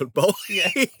portrayal of football. Yeah.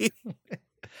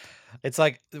 It's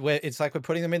like we're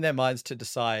putting them in their minds to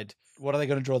decide what are they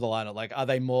going to draw the line at. Like, are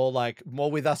they more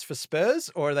with us for Spurs,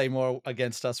 or are they more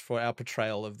against us for our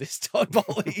portrayal of this Todd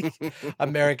Bowley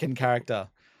American character?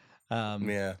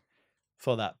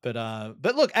 For that.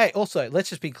 But look, hey, also, let's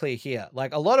just be clear here.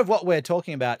 Like, a lot of what we're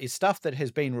talking about is stuff that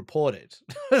has been reported.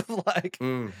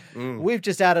 We've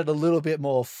just added a little bit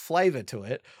more flavor to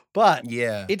it, but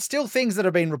yeah, it's still things that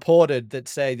have been reported that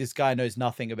say this guy knows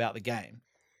nothing about the game.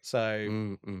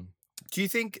 So do you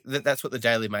think that that's what the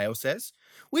Daily Mail says?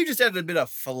 We've just added a bit of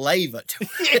flavor to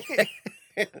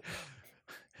it.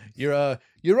 You're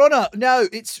on a no.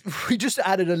 It's we just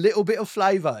added a little bit of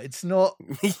flavour. It's not.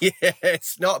 Yeah,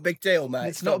 it's not a big deal, mate.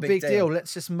 It's not a big deal.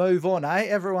 Let's just move on, eh?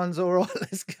 Everyone's all right.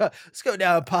 Let's go. Let's go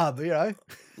down a pub. You know.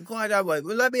 Quite don't we?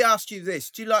 Well, let me ask you this: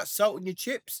 do you like salt in your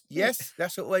chips? Yes,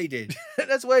 that's what we did.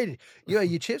 That's weird.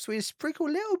 Your chips. We just sprinkle a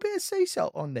little bit of sea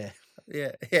salt on there.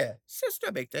 Yeah. It's just no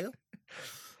big deal.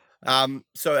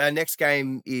 So our next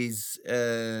game is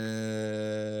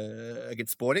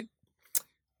against Sporting,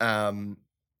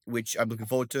 which I'm looking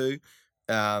forward to,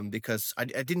 because I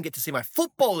didn't get to see my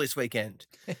football this weekend,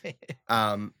 and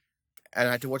I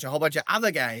had to watch a whole bunch of other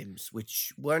games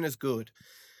which weren't as good.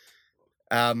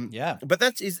 Yeah, but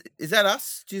is that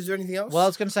us? Is there anything else? Well, I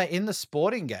was going to say in the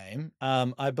Sporting game,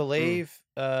 I believe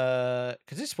because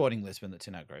it's Sporting Lisbon that's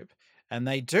in our group, and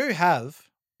they do have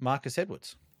Marcus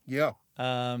Edwards. Yeah.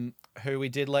 Who we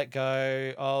did let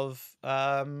go of.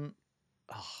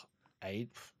 It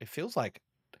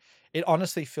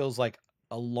honestly feels like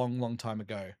a long, long time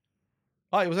ago.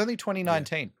 Oh, it was only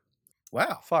 2019. Yeah.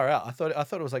 Wow. Far out. I thought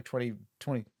it was like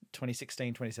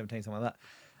 2016, 2017, something like that.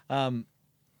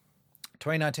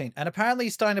 2019. And apparently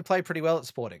he's starting to play pretty well at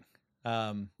Sporting.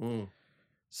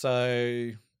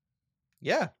 So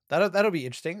yeah, that'll be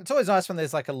interesting. It's always nice when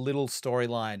there's like a little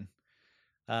storyline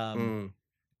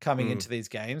coming into these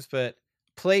games, but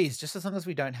please, just as long as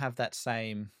we don't have that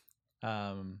same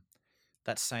I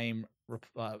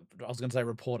was going to say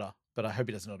reporter, but I hope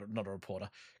he doesn't not a reporter,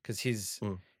 because his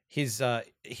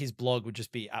blog would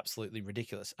just be absolutely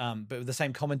ridiculous. But with the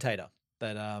same commentator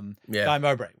that Guy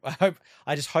Mowbray.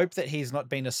 I just hope that he's not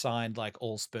been assigned like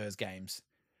all Spurs games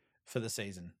for the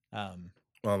season. Oh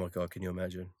my God, can you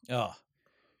imagine? Oh,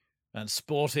 and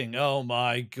Sporting, oh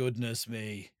my goodness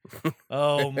me.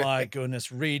 Oh my goodness,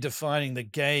 redefining the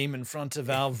game in front of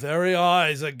our very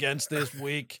eyes against this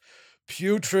weak,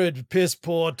 putrid, piss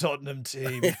poor Tottenham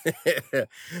team.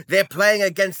 They're playing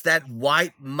against that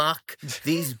white muck,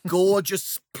 these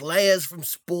gorgeous players from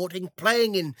Sporting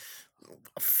playing in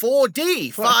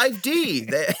 4D,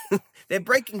 5D. They're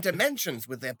breaking dimensions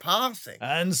with their passing.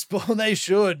 And they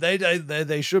should.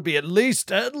 They should be at least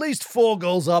 4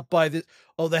 goals up by this.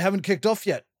 Oh, they haven't kicked off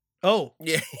yet. Oh.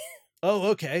 Yeah. Oh,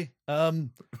 okay. Oh,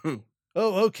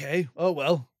 okay. Oh,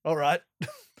 well. All right.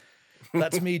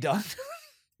 That's me done.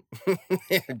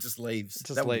 It just leaves.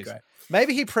 That would be great.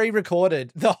 Maybe he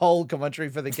pre-recorded the whole commentary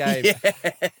for the game. Yeah.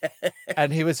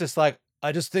 And he was just like,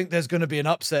 I just think there's going to be an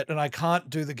upset and I can't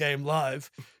do the game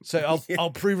live. So I'll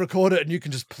pre-record it and you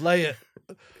can just play it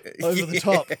over the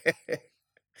top.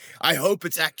 I hope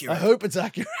it's accurate.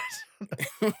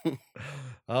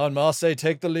 Oh, and Marseille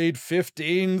take the lead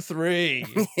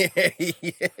 15-3.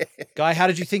 Yeah. Guy, how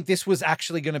did you think this was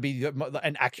actually going to be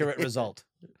an accurate result?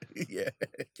 Yeah.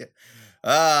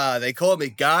 They call me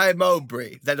Guy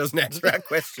Mowbray. That doesn't answer our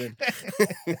question.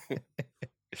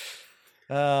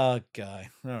 Oh, Guy.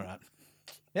 All right.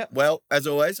 Yep. Well, as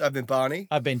always, I've been Barney.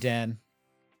 I've been Dan.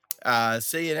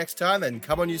 See you next time, and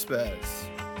come on, you Spurs.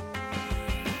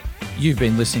 You've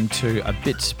been listening to A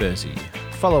Bit Spursy.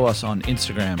 Follow us on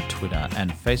Instagram, Twitter,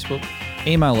 and Facebook.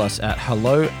 Email us at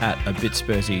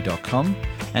hello@abitspursy.com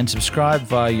and subscribe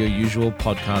via your usual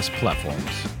podcast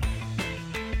platforms.